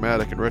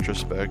overdramatic in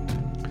retrospect.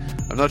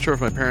 I'm not sure if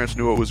my parents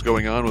knew what was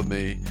going on with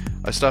me.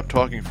 I stopped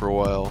talking for a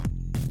while.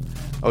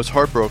 I was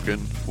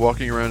heartbroken,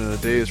 walking around in a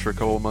daze for a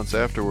couple of months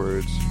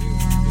afterwards.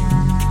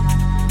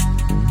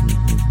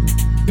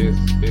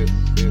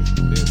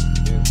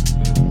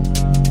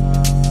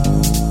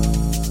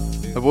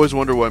 I've always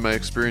wondered why my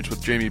experience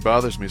with Jamie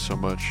bothers me so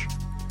much.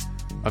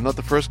 I'm not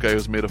the first guy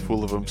who's made a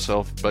fool of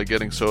himself by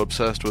getting so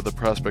obsessed with the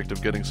prospect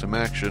of getting some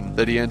action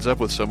that he ends up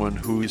with someone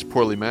who he's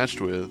poorly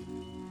matched with.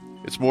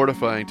 It's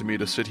mortifying to me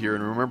to sit here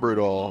and remember it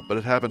all, but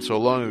it happened so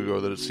long ago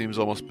that it seems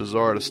almost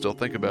bizarre to still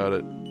think about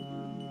it.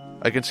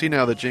 I can see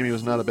now that Jamie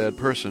was not a bad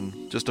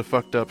person, just a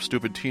fucked up,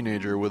 stupid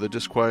teenager with a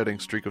disquieting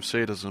streak of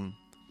sadism.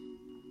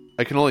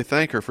 I can only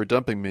thank her for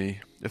dumping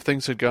me. If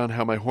things had gone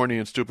how my horny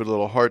and stupid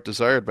little heart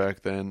desired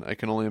back then, I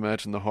can only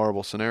imagine the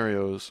horrible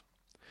scenarios.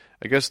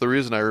 I guess the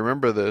reason I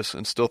remember this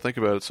and still think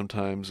about it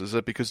sometimes is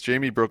that because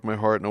Jamie broke my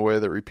heart in a way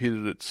that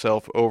repeated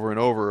itself over and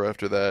over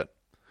after that,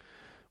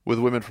 with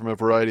women from a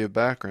variety of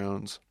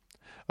backgrounds,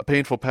 a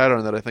painful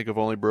pattern that I think I've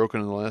only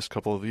broken in the last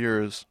couple of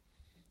years.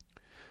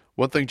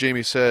 One thing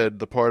Jamie said,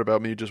 the part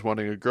about me just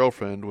wanting a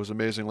girlfriend, was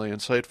amazingly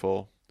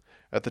insightful.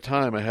 At the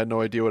time, I had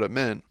no idea what it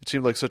meant. It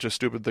seemed like such a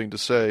stupid thing to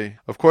say.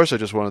 Of course I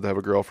just wanted to have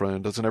a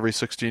girlfriend, doesn't every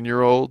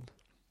 16-year-old?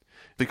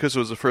 Because it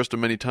was the first of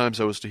many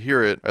times I was to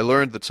hear it, I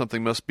learned that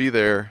something must be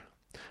there.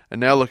 And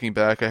now looking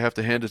back, I have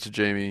to hand it to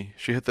Jamie.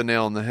 She hit the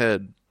nail on the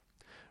head.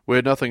 We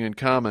had nothing in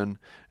common,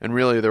 and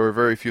really there were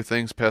very few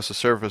things past the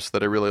surface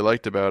that I really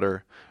liked about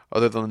her,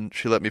 other than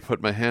she let me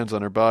put my hands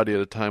on her body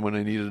at a time when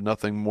I needed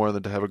nothing more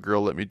than to have a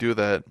girl let me do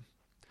that.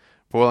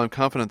 But while I'm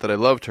confident that I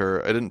loved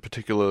her, I didn't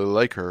particularly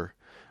like her.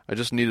 I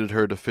just needed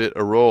her to fit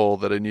a role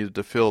that I needed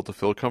to feel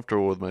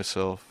comfortable with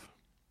myself.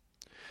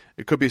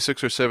 It could be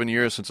 6 or 7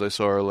 years since I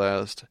saw her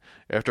last,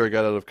 after I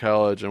got out of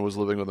college and was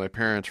living with my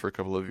parents for a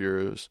couple of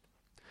years.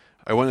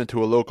 I went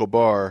into a local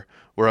bar,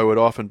 where I would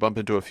often bump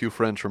into a few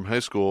friends from high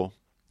school.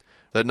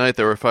 That night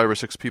there were 5 or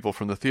 6 people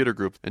from the theater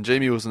group, and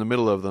Jamie was in the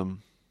middle of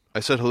them.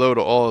 I said hello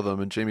to all of them,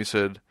 and Jamie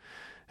said,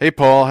 "Hey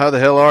Paul, how the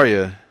hell are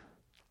you?"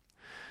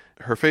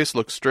 Her face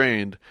looked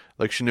strained,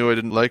 like she knew I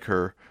didn't like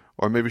her,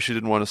 or maybe she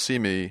didn't want to see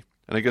me,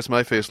 and I guess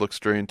my face looked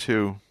strained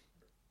too.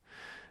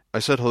 I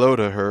said hello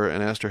to her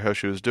and asked her how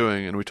she was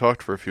doing, and we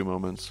talked for a few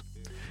moments.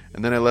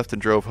 And then I left and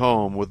drove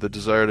home with the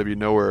desire to be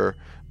nowhere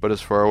but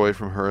as far away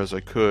from her as I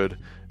could,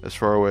 as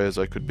far away as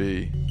I could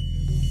be.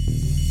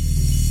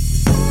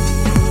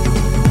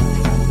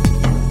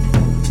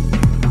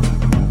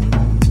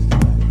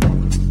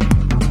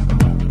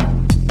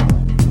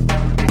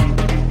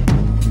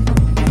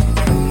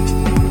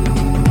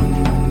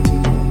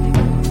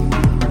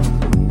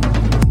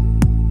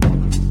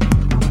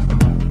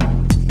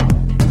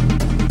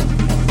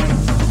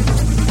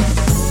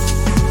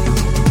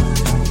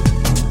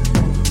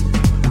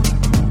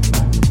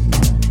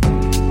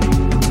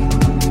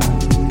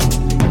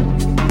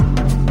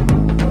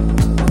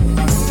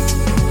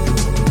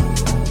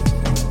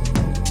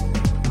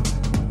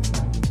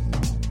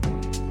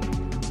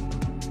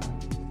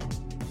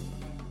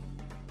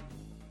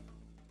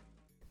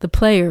 The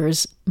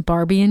players,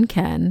 Barbie and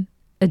Ken,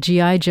 a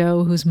G.I.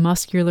 Joe whose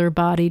muscular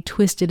body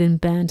twisted and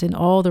bent in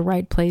all the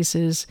right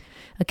places,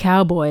 a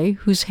cowboy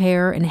whose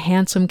hair and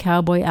handsome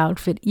cowboy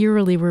outfit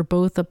eerily were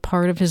both a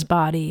part of his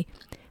body,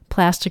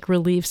 plastic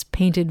reliefs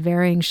painted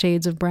varying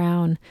shades of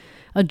brown,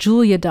 a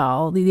Julia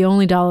doll, the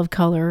only doll of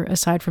color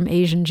aside from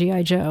Asian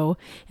G.I. Joe,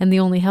 and the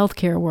only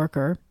healthcare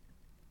worker,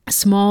 a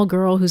small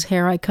girl whose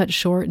hair I cut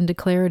short and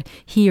declared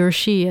he or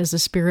she as the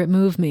spirit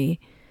moved me.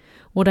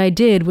 What I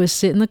did was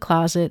sit in the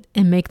closet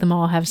and make them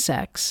all have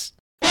sex.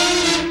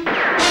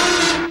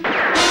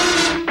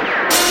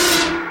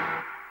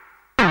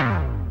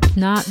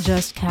 Not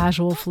just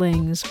casual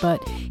flings,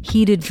 but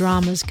heated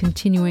dramas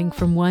continuing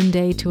from one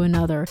day to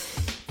another,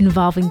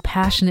 involving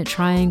passionate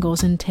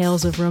triangles and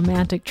tales of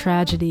romantic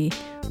tragedy,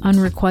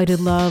 unrequited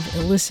love,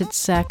 illicit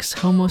sex,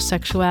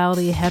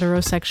 homosexuality,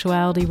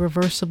 heterosexuality,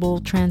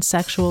 reversible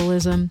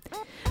transsexualism.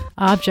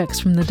 Objects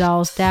from the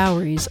dolls'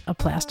 dowries, a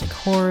plastic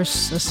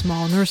horse, a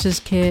small nurse's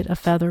kit, a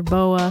feather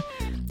boa,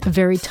 a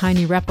very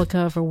tiny replica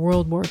of a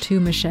World War II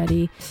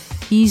machete,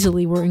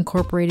 easily were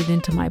incorporated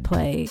into my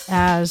play,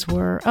 as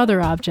were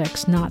other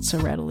objects not so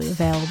readily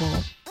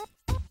available.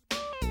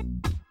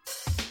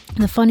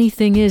 The funny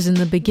thing is, in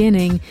the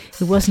beginning,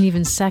 it wasn't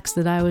even sex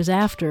that I was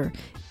after.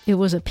 It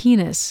was a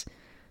penis.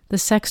 The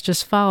sex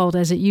just followed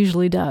as it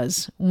usually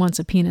does, once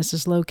a penis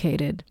is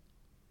located.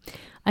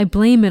 I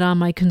blame it on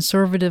my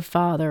conservative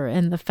father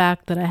and the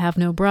fact that I have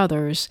no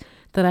brothers,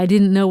 that I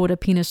didn't know what a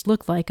penis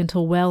looked like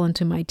until well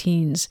into my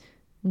teens.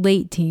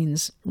 Late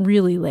teens,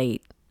 really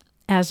late.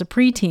 As a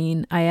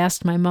preteen, I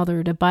asked my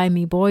mother to buy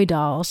me boy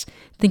dolls,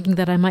 thinking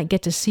that I might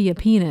get to see a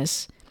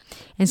penis.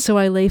 And so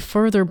I lay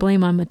further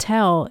blame on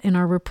Mattel and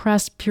our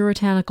repressed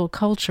puritanical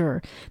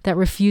culture that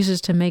refuses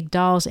to make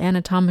dolls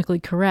anatomically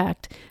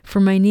correct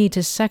for my need to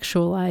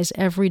sexualize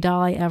every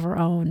doll I ever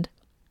owned.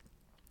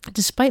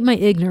 Despite my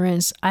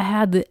ignorance, I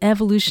had the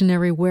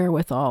evolutionary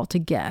wherewithal to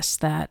guess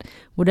that,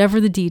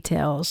 whatever the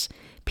details,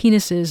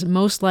 penises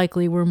most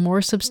likely were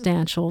more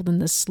substantial than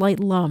the slight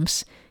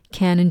lumps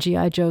Ken and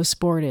G.I. Joe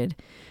sported.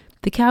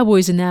 The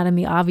cowboy's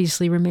anatomy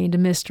obviously remained a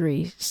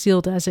mystery,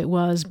 sealed as it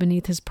was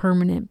beneath his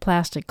permanent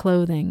plastic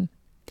clothing.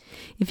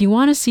 If you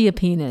want to see a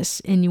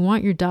penis, and you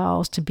want your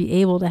dolls to be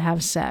able to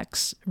have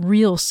sex,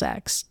 real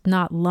sex,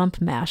 not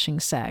lump-mashing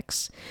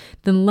sex,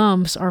 then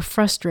lumps are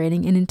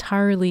frustrating and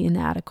entirely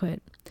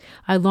inadequate.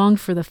 I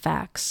longed for the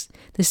facts,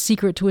 the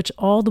secret to which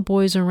all the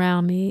boys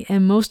around me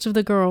and most of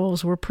the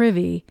girls were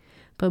privy,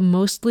 but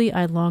mostly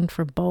I longed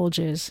for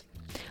bulges.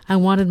 I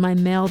wanted my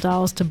male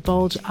dolls to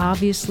bulge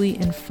obviously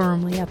and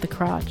firmly at the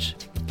crotch.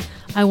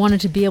 I wanted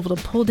to be able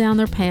to pull down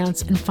their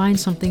pants and find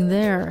something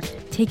there,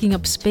 taking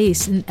up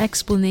space and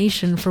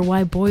explanation for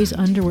why boys'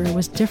 underwear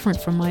was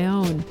different from my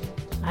own.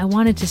 I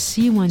wanted to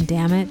see one,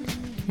 damn it.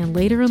 And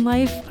later in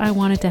life, I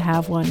wanted to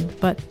have one,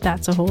 but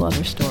that's a whole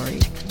other story.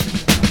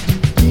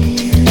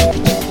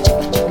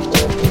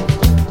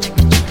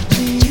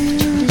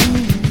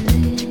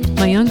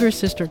 My younger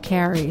sister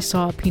Carrie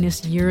saw a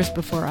penis years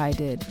before I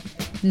did.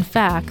 In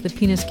fact, the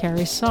penis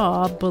Carrie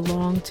saw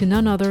belonged to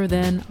none other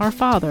than our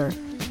father.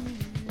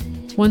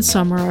 One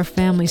summer, our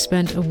family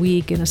spent a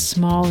week in a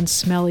small and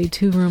smelly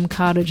 2-room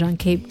cottage on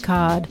Cape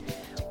Cod.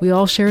 We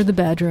all shared the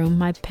bedroom,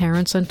 my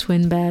parents on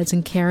twin beds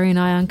and Carrie and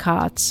I on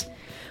cots.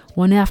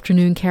 One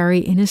afternoon, Carrie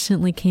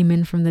innocently came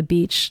in from the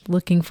beach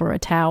looking for a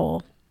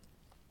towel.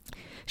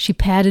 She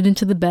padded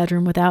into the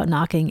bedroom without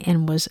knocking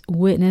and was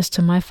witness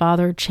to my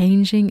father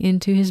changing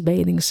into his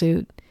bathing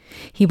suit.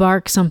 He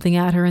barked something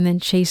at her and then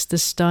chased the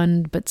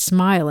stunned but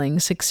smiling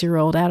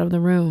 6-year-old out of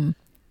the room.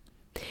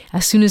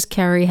 As soon as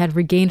Carrie had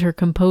regained her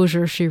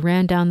composure, she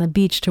ran down the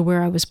beach to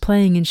where I was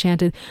playing and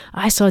chanted,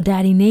 "I saw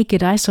Daddy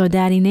naked, I saw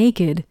Daddy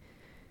naked."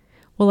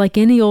 Well, like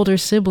any older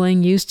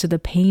sibling used to the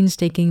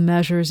painstaking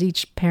measures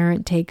each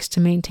parent takes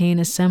to maintain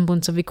a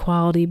semblance of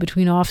equality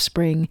between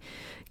offspring,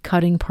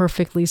 cutting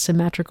perfectly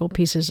symmetrical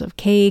pieces of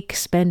cake,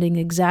 spending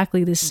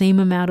exactly the same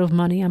amount of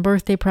money on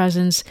birthday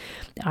presents,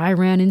 I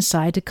ran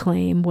inside to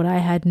claim what I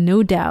had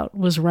no doubt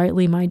was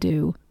rightly my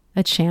due,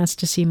 a chance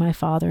to see my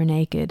father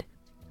naked.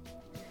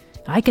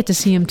 "I get to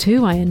see him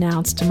too," I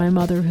announced to my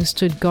mother, who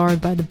stood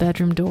guard by the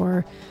bedroom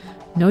door.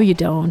 "No, you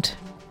don't."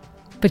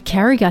 "But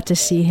Carrie got to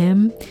see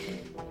him.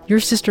 Your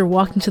sister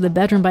walked into the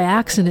bedroom by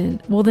accident."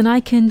 "Well, then I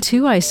can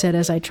too," I said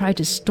as I tried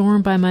to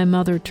storm by my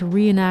mother to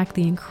reenact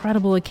the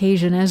incredible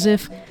occasion as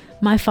if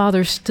my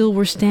father still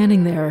were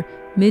standing there,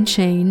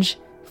 mid-change,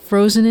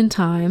 frozen in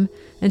time,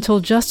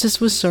 until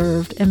justice was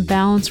served and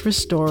balance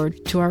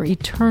restored to our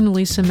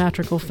eternally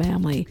symmetrical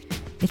family.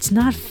 "It's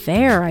not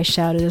fair," I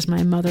shouted as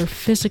my mother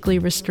physically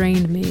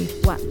restrained me.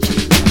 What?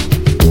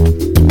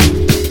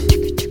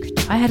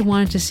 I had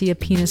wanted to see a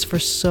penis for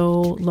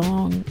so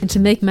long, and to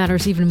make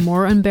matters even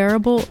more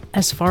unbearable,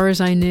 as far as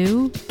I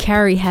knew,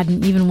 Carrie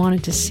hadn't even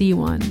wanted to see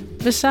one.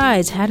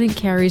 Besides, hadn't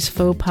Carrie's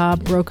faux pas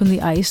broken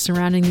the ice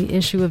surrounding the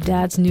issue of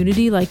Dad's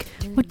nudity? Like,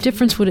 what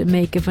difference would it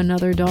make if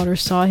another daughter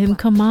saw him?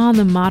 Come on,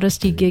 the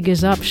modesty gig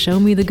is up, show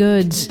me the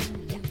goods.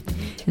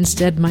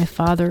 Instead, my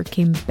father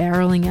came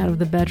barreling out of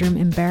the bedroom,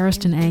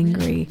 embarrassed and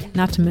angry,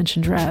 not to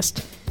mention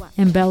dressed,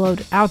 and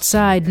bellowed,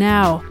 "Outside,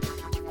 now!"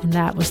 And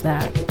that was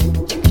that.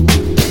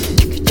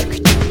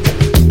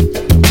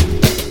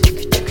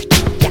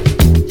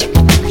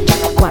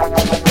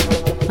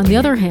 On the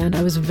other hand,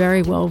 I was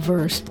very well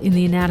versed in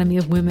the anatomy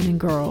of women and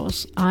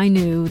girls. I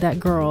knew that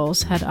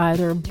girls had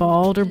either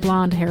bald or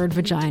blonde-haired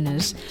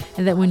vaginas,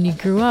 and that when you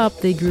grew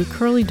up, they grew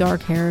curly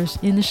dark hairs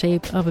in the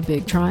shape of a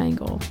big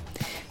triangle.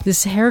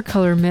 This hair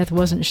color myth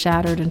wasn't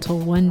shattered until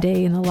one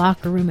day in the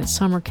locker room at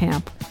summer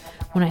camp,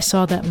 when I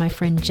saw that my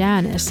friend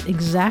Janice,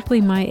 exactly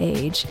my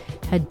age,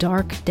 had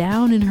dark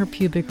down in her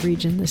pubic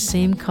region the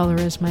same color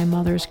as my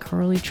mother's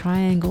curly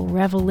triangle.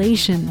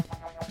 Revelation!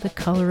 The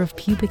color of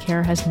pubic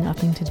hair has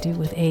nothing to do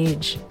with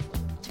age.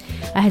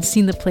 I had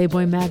seen the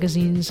Playboy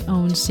magazines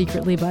owned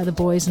secretly by the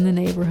boys in the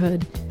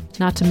neighborhood,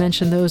 not to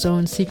mention those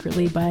owned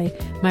secretly by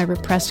my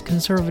repressed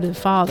conservative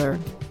father.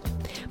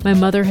 My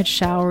mother had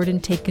showered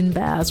and taken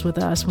baths with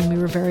us when we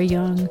were very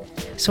young,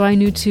 so I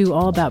knew too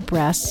all about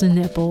breasts and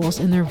nipples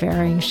in their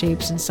varying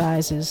shapes and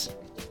sizes.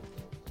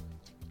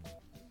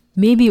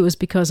 Maybe it was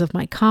because of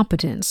my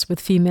competence with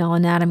female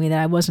anatomy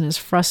that I wasn't as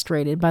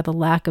frustrated by the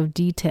lack of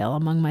detail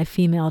among my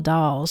female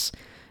dolls.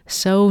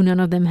 So none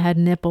of them had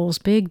nipples.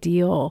 Big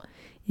deal.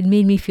 It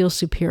made me feel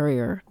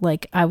superior,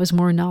 like I was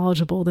more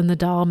knowledgeable than the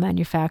doll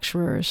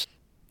manufacturers.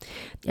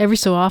 Every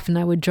so often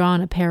I would draw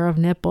on a pair of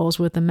nipples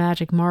with a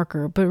magic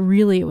marker, but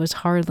really it was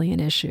hardly an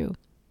issue.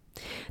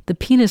 The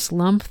penis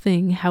lump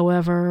thing,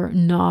 however,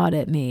 gnawed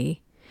at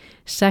me.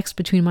 Sex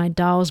between my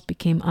dolls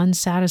became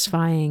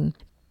unsatisfying,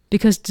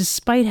 because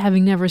despite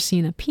having never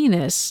seen a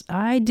penis,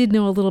 I did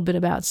know a little bit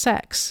about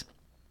sex.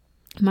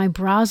 My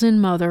brazen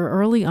mother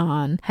early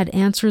on had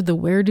answered the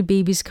 "where do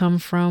babies come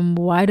from,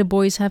 why do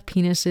boys have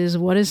penises,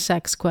 what is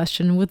sex"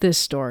 question with this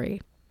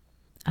story.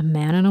 A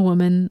man and a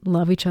woman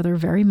love each other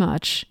very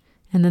much,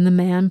 and then the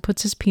man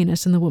puts his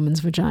penis in the woman's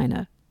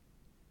vagina.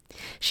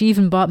 She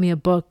even bought me a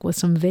book with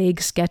some vague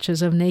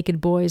sketches of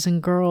naked boys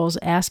and girls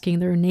asking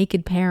their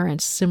naked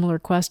parents similar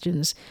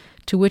questions,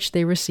 to which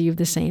they received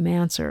the same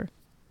answer.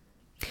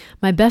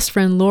 My best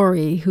friend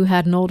Lori, who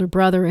had an older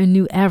brother and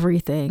knew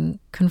everything,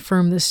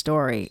 confirmed this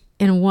story,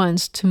 and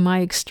once, to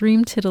my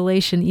extreme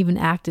titillation, even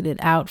acted it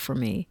out for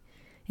me.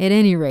 At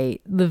any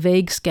rate, the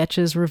vague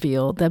sketches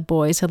revealed that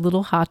boys had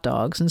little hot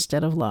dogs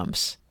instead of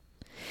lumps.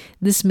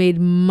 This made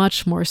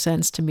much more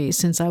sense to me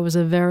since I was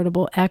a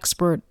veritable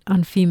expert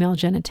on female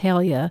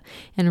genitalia,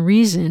 and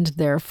reasoned,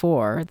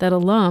 therefore, that a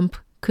lump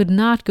could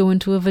not go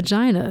into a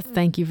vagina,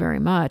 thank you very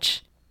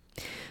much.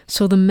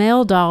 So the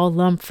male doll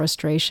lump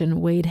frustration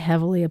weighed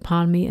heavily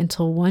upon me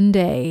until one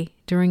day,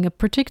 during a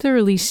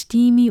particularly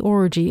steamy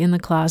orgy in the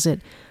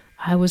closet,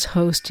 I was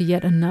host to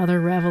yet another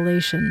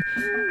revelation.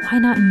 Why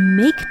not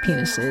make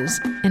penises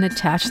and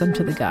attach them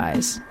to the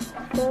guys?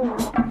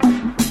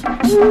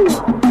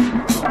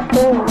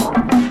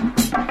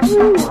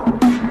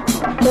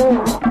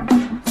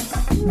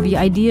 The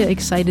idea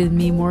excited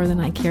me more than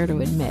I care to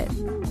admit.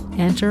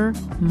 Enter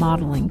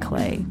modeling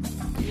clay.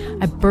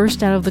 I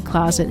burst out of the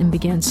closet and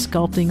began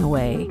sculpting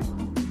away.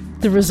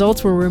 The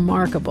results were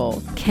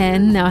remarkable.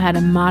 Ken now had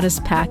a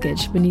modest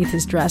package beneath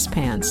his dress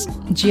pants.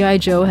 G.I.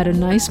 Joe had a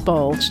nice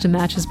bulge to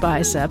match his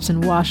biceps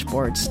and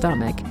washboard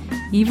stomach.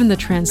 Even the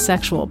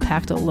transsexual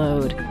packed a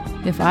load.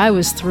 If I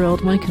was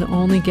thrilled, one could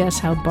only guess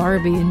how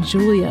Barbie and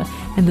Julia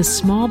and the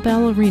small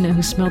ballerina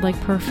who smelled like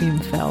perfume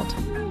felt.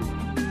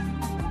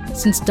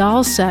 Since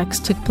doll sex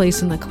took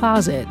place in the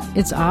closet,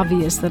 it's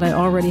obvious that I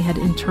already had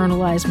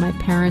internalized my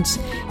parents'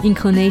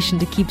 inclination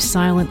to keep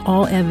silent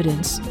all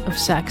evidence of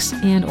sex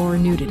and or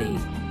nudity.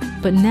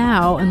 But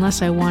now,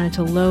 unless I wanted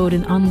to load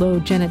and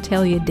unload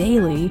genitalia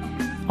daily,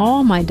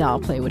 all my doll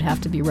play would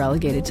have to be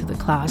relegated to the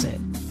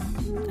closet.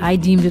 I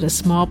deemed it a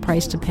small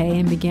price to pay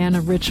and began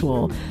a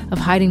ritual of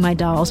hiding my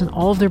dolls and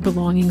all of their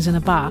belongings in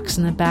a box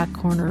in the back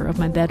corner of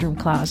my bedroom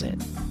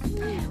closet.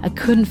 I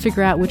couldn't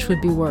figure out which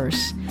would be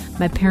worse,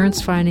 my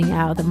parents finding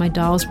out that my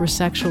dolls were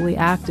sexually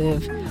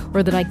active,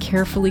 or that I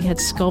carefully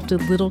had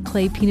sculpted little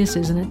clay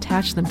penises and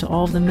attached them to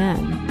all of the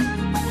men.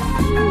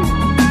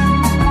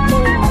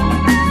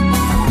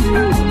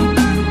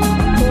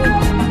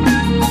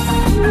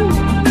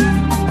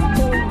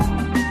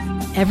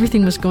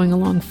 Everything was going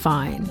along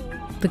fine.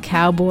 The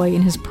cowboy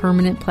in his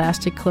permanent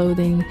plastic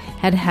clothing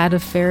had had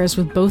affairs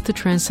with both the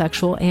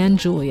transsexual and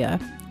Julia.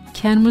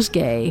 Ken was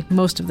gay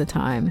most of the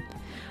time.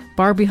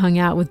 Barbie hung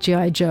out with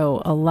G.I.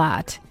 Joe a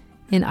lot.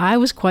 And I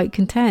was quite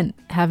content,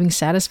 having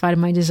satisfied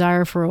my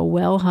desire for a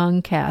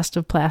well-hung cast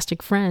of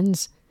plastic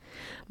friends.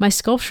 My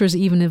sculptures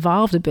even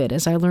evolved a bit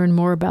as I learned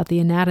more about the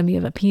anatomy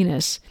of a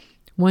penis.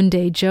 One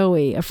day,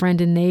 Joey, a friend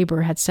and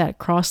neighbor, had sat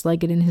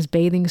cross-legged in his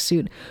bathing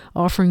suit,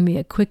 offering me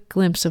a quick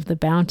glimpse of the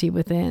bounty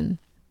within.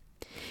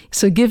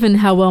 So given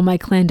how well my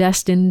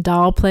clandestine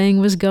doll playing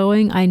was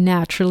going, I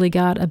naturally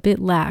got a bit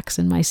lax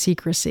in my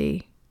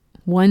secrecy.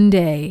 One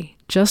day,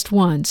 just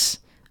once,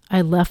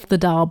 I left the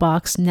doll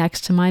box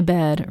next to my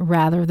bed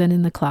rather than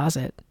in the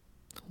closet.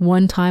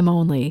 One time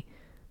only,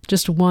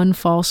 just one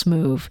false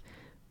move,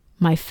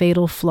 my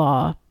fatal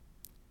flaw.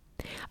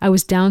 I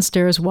was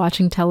downstairs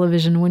watching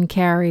television when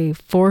Carrie,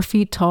 4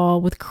 feet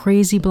tall with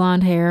crazy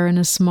blonde hair and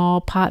a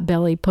small pot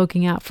belly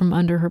poking out from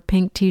under her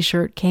pink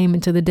t-shirt, came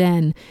into the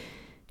den.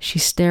 She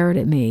stared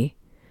at me,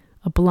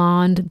 a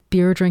blonde,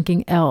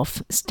 beer-drinking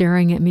elf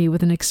staring at me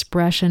with an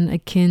expression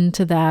akin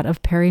to that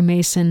of Perry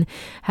Mason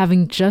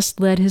having just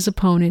led his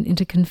opponent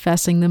into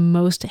confessing the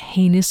most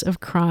heinous of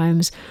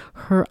crimes.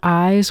 Her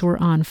eyes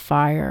were on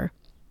fire.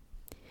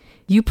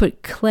 "You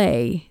put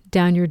clay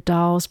down your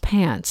doll's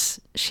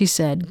pants," she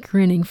said,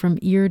 grinning from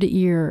ear to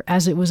ear,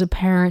 as it was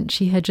apparent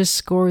she had just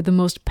scored the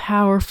most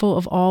powerful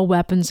of all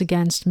weapons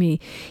against me,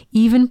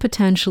 even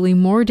potentially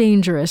more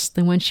dangerous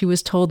than when she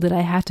was told that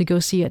I had to go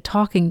see a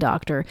talking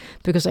doctor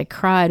because I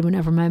cried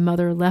whenever my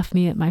mother left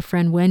me at my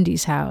friend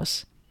Wendy's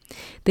house.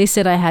 They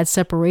said I had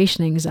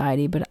separation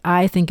anxiety, but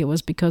I think it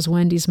was because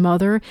Wendy's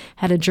mother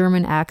had a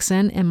German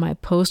accent and my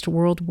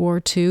post-World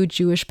War II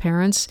Jewish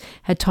parents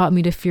had taught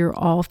me to fear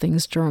all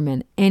things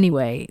German.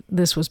 Anyway,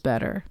 this was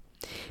better.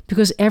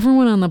 Because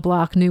everyone on the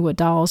block knew what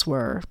dolls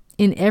were,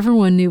 and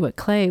everyone knew what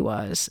clay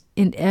was,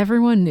 and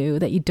everyone knew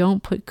that you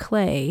don't put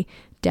clay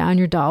down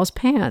your doll's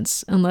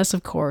pants, unless,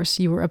 of course,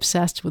 you were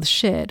obsessed with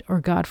shit or,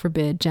 God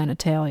forbid,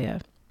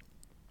 genitalia.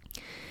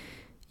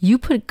 "You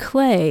put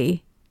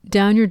clay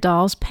down your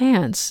doll's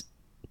pants."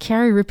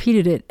 Carrie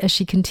repeated it as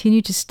she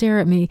continued to stare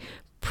at me,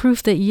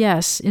 proof that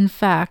yes, in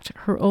fact,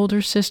 her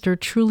older sister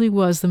truly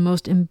was the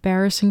most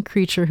embarrassing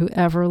creature who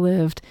ever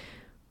lived.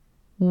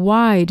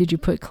 "Why did you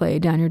put clay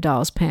down your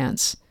doll's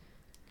pants?"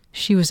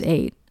 She was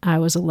 8. I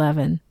was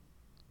 11.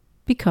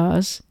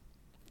 "Because."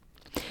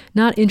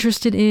 Not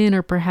interested in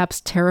or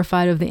perhaps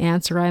terrified of the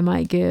answer I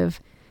might give,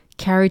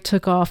 Carrie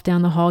took off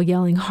down the hall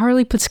yelling,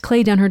 "Harley puts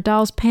clay down her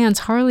doll's pants!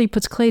 Harley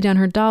puts clay down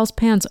her doll's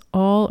pants!"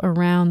 all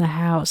around the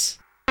house.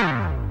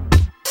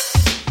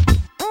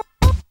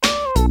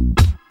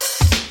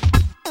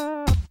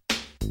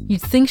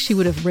 You'd think she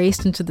would have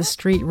raced into the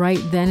street right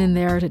then and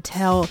there to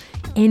tell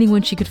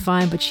anyone she could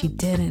find, but she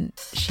didn't.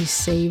 She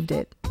saved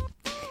it.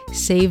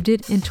 Saved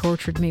it and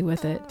tortured me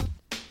with it.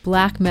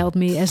 Blackmailed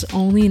me as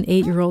only an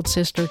 8-year-old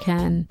sister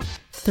can.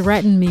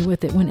 Threatened me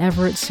with it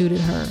whenever it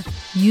suited her.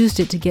 Used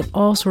it to get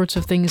all sorts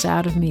of things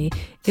out of me.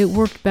 It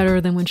worked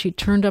better than when she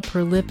turned up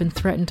her lip and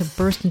threatened to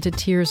burst into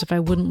tears if I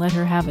wouldn't let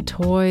her have a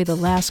toy, the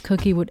last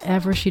cookie,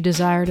 whatever she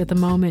desired at the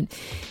moment.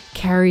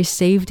 Carrie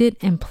saved it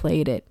and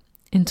played it,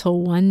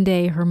 until one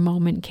day her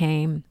moment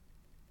came.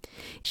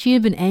 She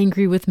had been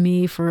angry with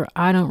me for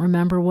I don't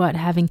remember what,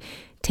 having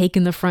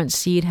taken the front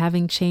seat,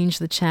 having changed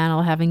the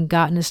channel, having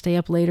gotten to stay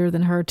up later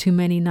than her too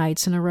many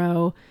nights in a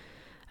row.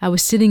 I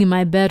was sitting in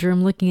my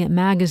bedroom looking at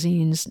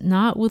magazines,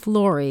 not with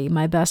Lori,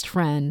 my best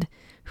friend,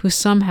 who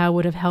somehow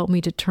would have helped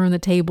me to turn the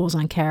tables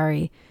on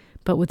Carrie,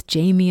 but with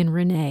Jamie and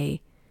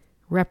Renee,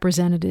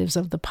 representatives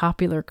of the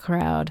popular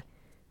crowd.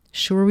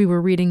 Sure, we were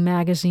reading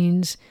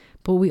magazines,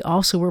 but we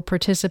also were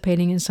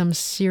participating in some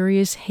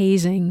serious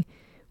hazing.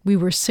 We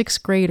were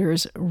 6th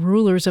graders,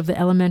 rulers of the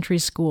elementary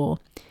school.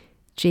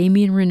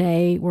 Jamie and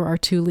Renee were our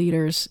 2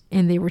 leaders,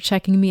 and they were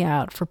checking me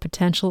out for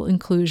potential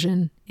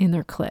inclusion in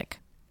their clique.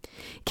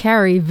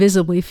 Carrie,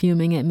 visibly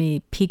fuming at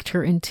me, peeked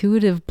her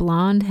intuitive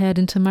blonde head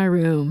into my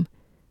room.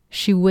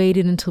 She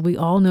waited until we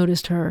all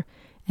noticed her,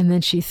 and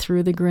then she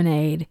threw the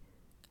grenade.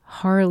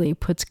 "Harley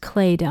puts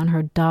clay down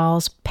her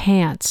doll's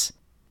pants."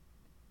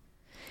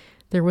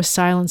 There was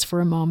silence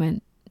for a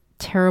moment.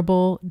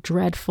 Terrible,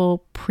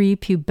 dreadful,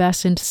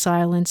 prepubescent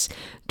silence,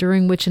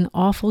 during which an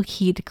awful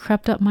heat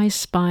crept up my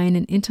spine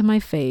and into my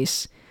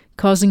face,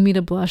 causing me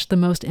to blush the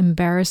most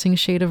embarrassing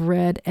shade of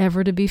red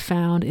ever to be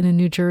found in a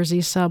New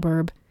Jersey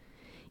suburb.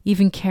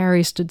 Even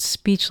Carrie stood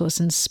speechless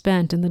and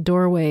spent in the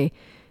doorway,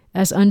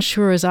 as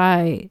unsure as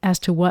I as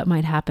to what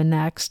might happen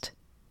next.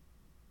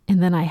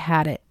 And then I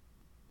had it.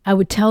 I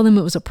would tell them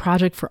it was a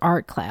project for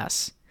art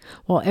class,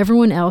 while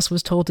everyone else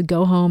was told to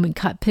go home and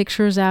cut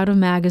pictures out of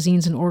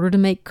magazines in order to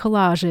make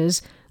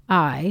collages.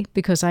 I,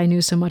 because I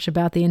knew so much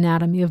about the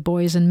anatomy of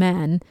boys and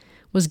men,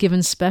 was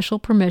given special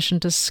permission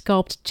to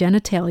sculpt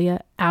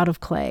genitalia out of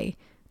clay.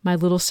 My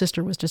little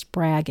sister was just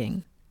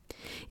bragging.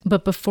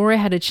 But before I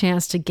had a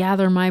chance to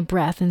gather my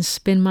breath and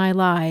spin my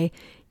lie,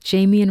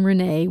 Jamie and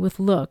Renee, with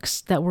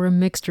looks that were a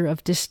mixture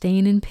of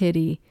disdain and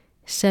pity,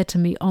 said to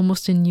me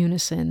almost in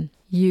unison,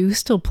 "You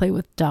still play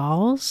with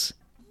dolls?"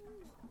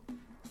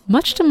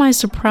 Much to my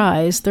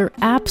surprise, their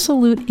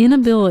absolute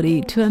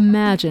inability to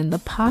imagine the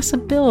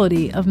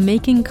possibility of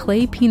making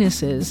clay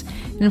penises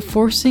and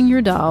forcing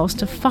your dolls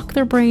to fuck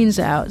their brains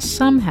out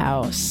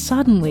somehow,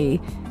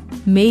 suddenly,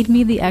 made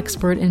me the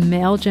expert in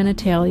male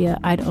genitalia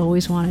I'd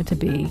always wanted to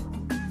be.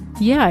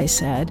 "Yeah," I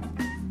said.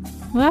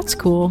 "Well, that's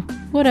cool.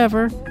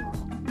 Whatever."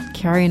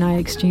 Carrie and I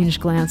exchanged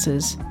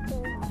glances,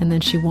 and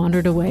then she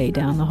wandered away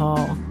down the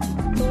hall.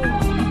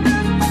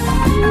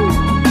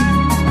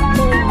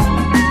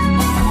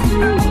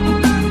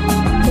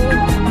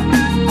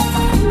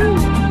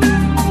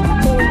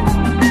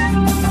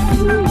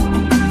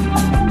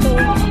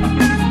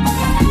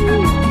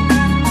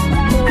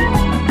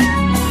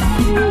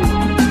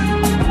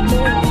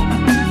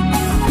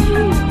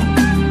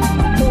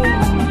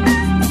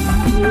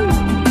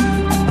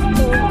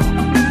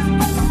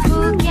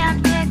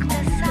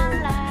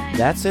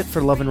 That's it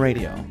for Love and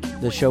Radio.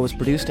 The show was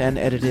produced and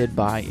edited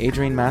by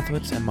Adrianne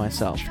Mathewitz and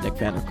myself, Nick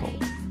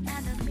Vanderkolk.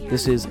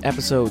 This is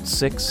episode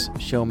 6,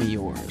 Show Me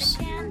Yours.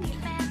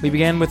 We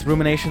began with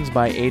Ruminations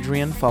by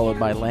Adrianne, followed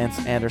by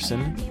Lance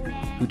Anderson,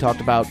 who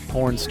talked about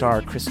porn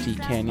star Christy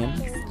Canyon.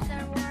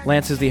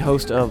 Lance is the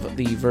host of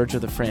The Verge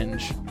of the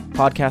Fringe,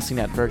 podcasting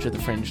at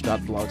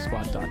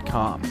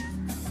vergeofthefringe.blogspot.com.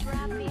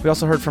 We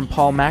also heard from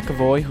Paul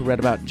McAvoy, who read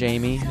about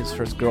Jamie, his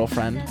first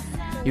girlfriend.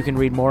 You can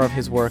read more of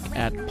his work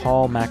at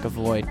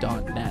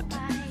paulmcavoy.net.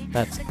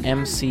 That's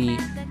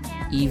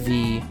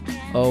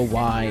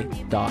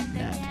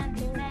MCEVOY.net.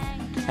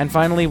 And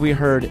finally, we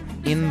heard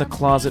In the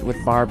Closet with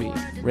Barbie,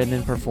 written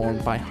and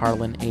performed by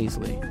Harlyn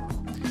Aizley.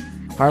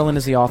 Harlyn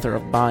is the author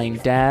of Buying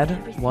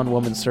Dad, One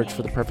Woman's Search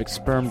for the Perfect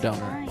Sperm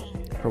Donor.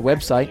 Her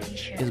website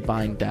is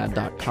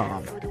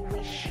buyingdad.com.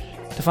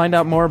 To find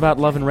out more about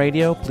Love and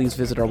Radio, please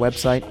visit our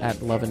website at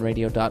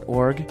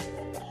loveandradio.org.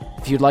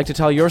 If you'd like to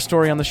tell your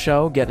story on the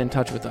show, get in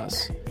touch with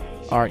us.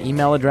 Our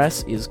email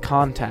address is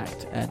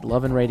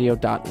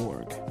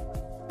contact@loveandradio.org.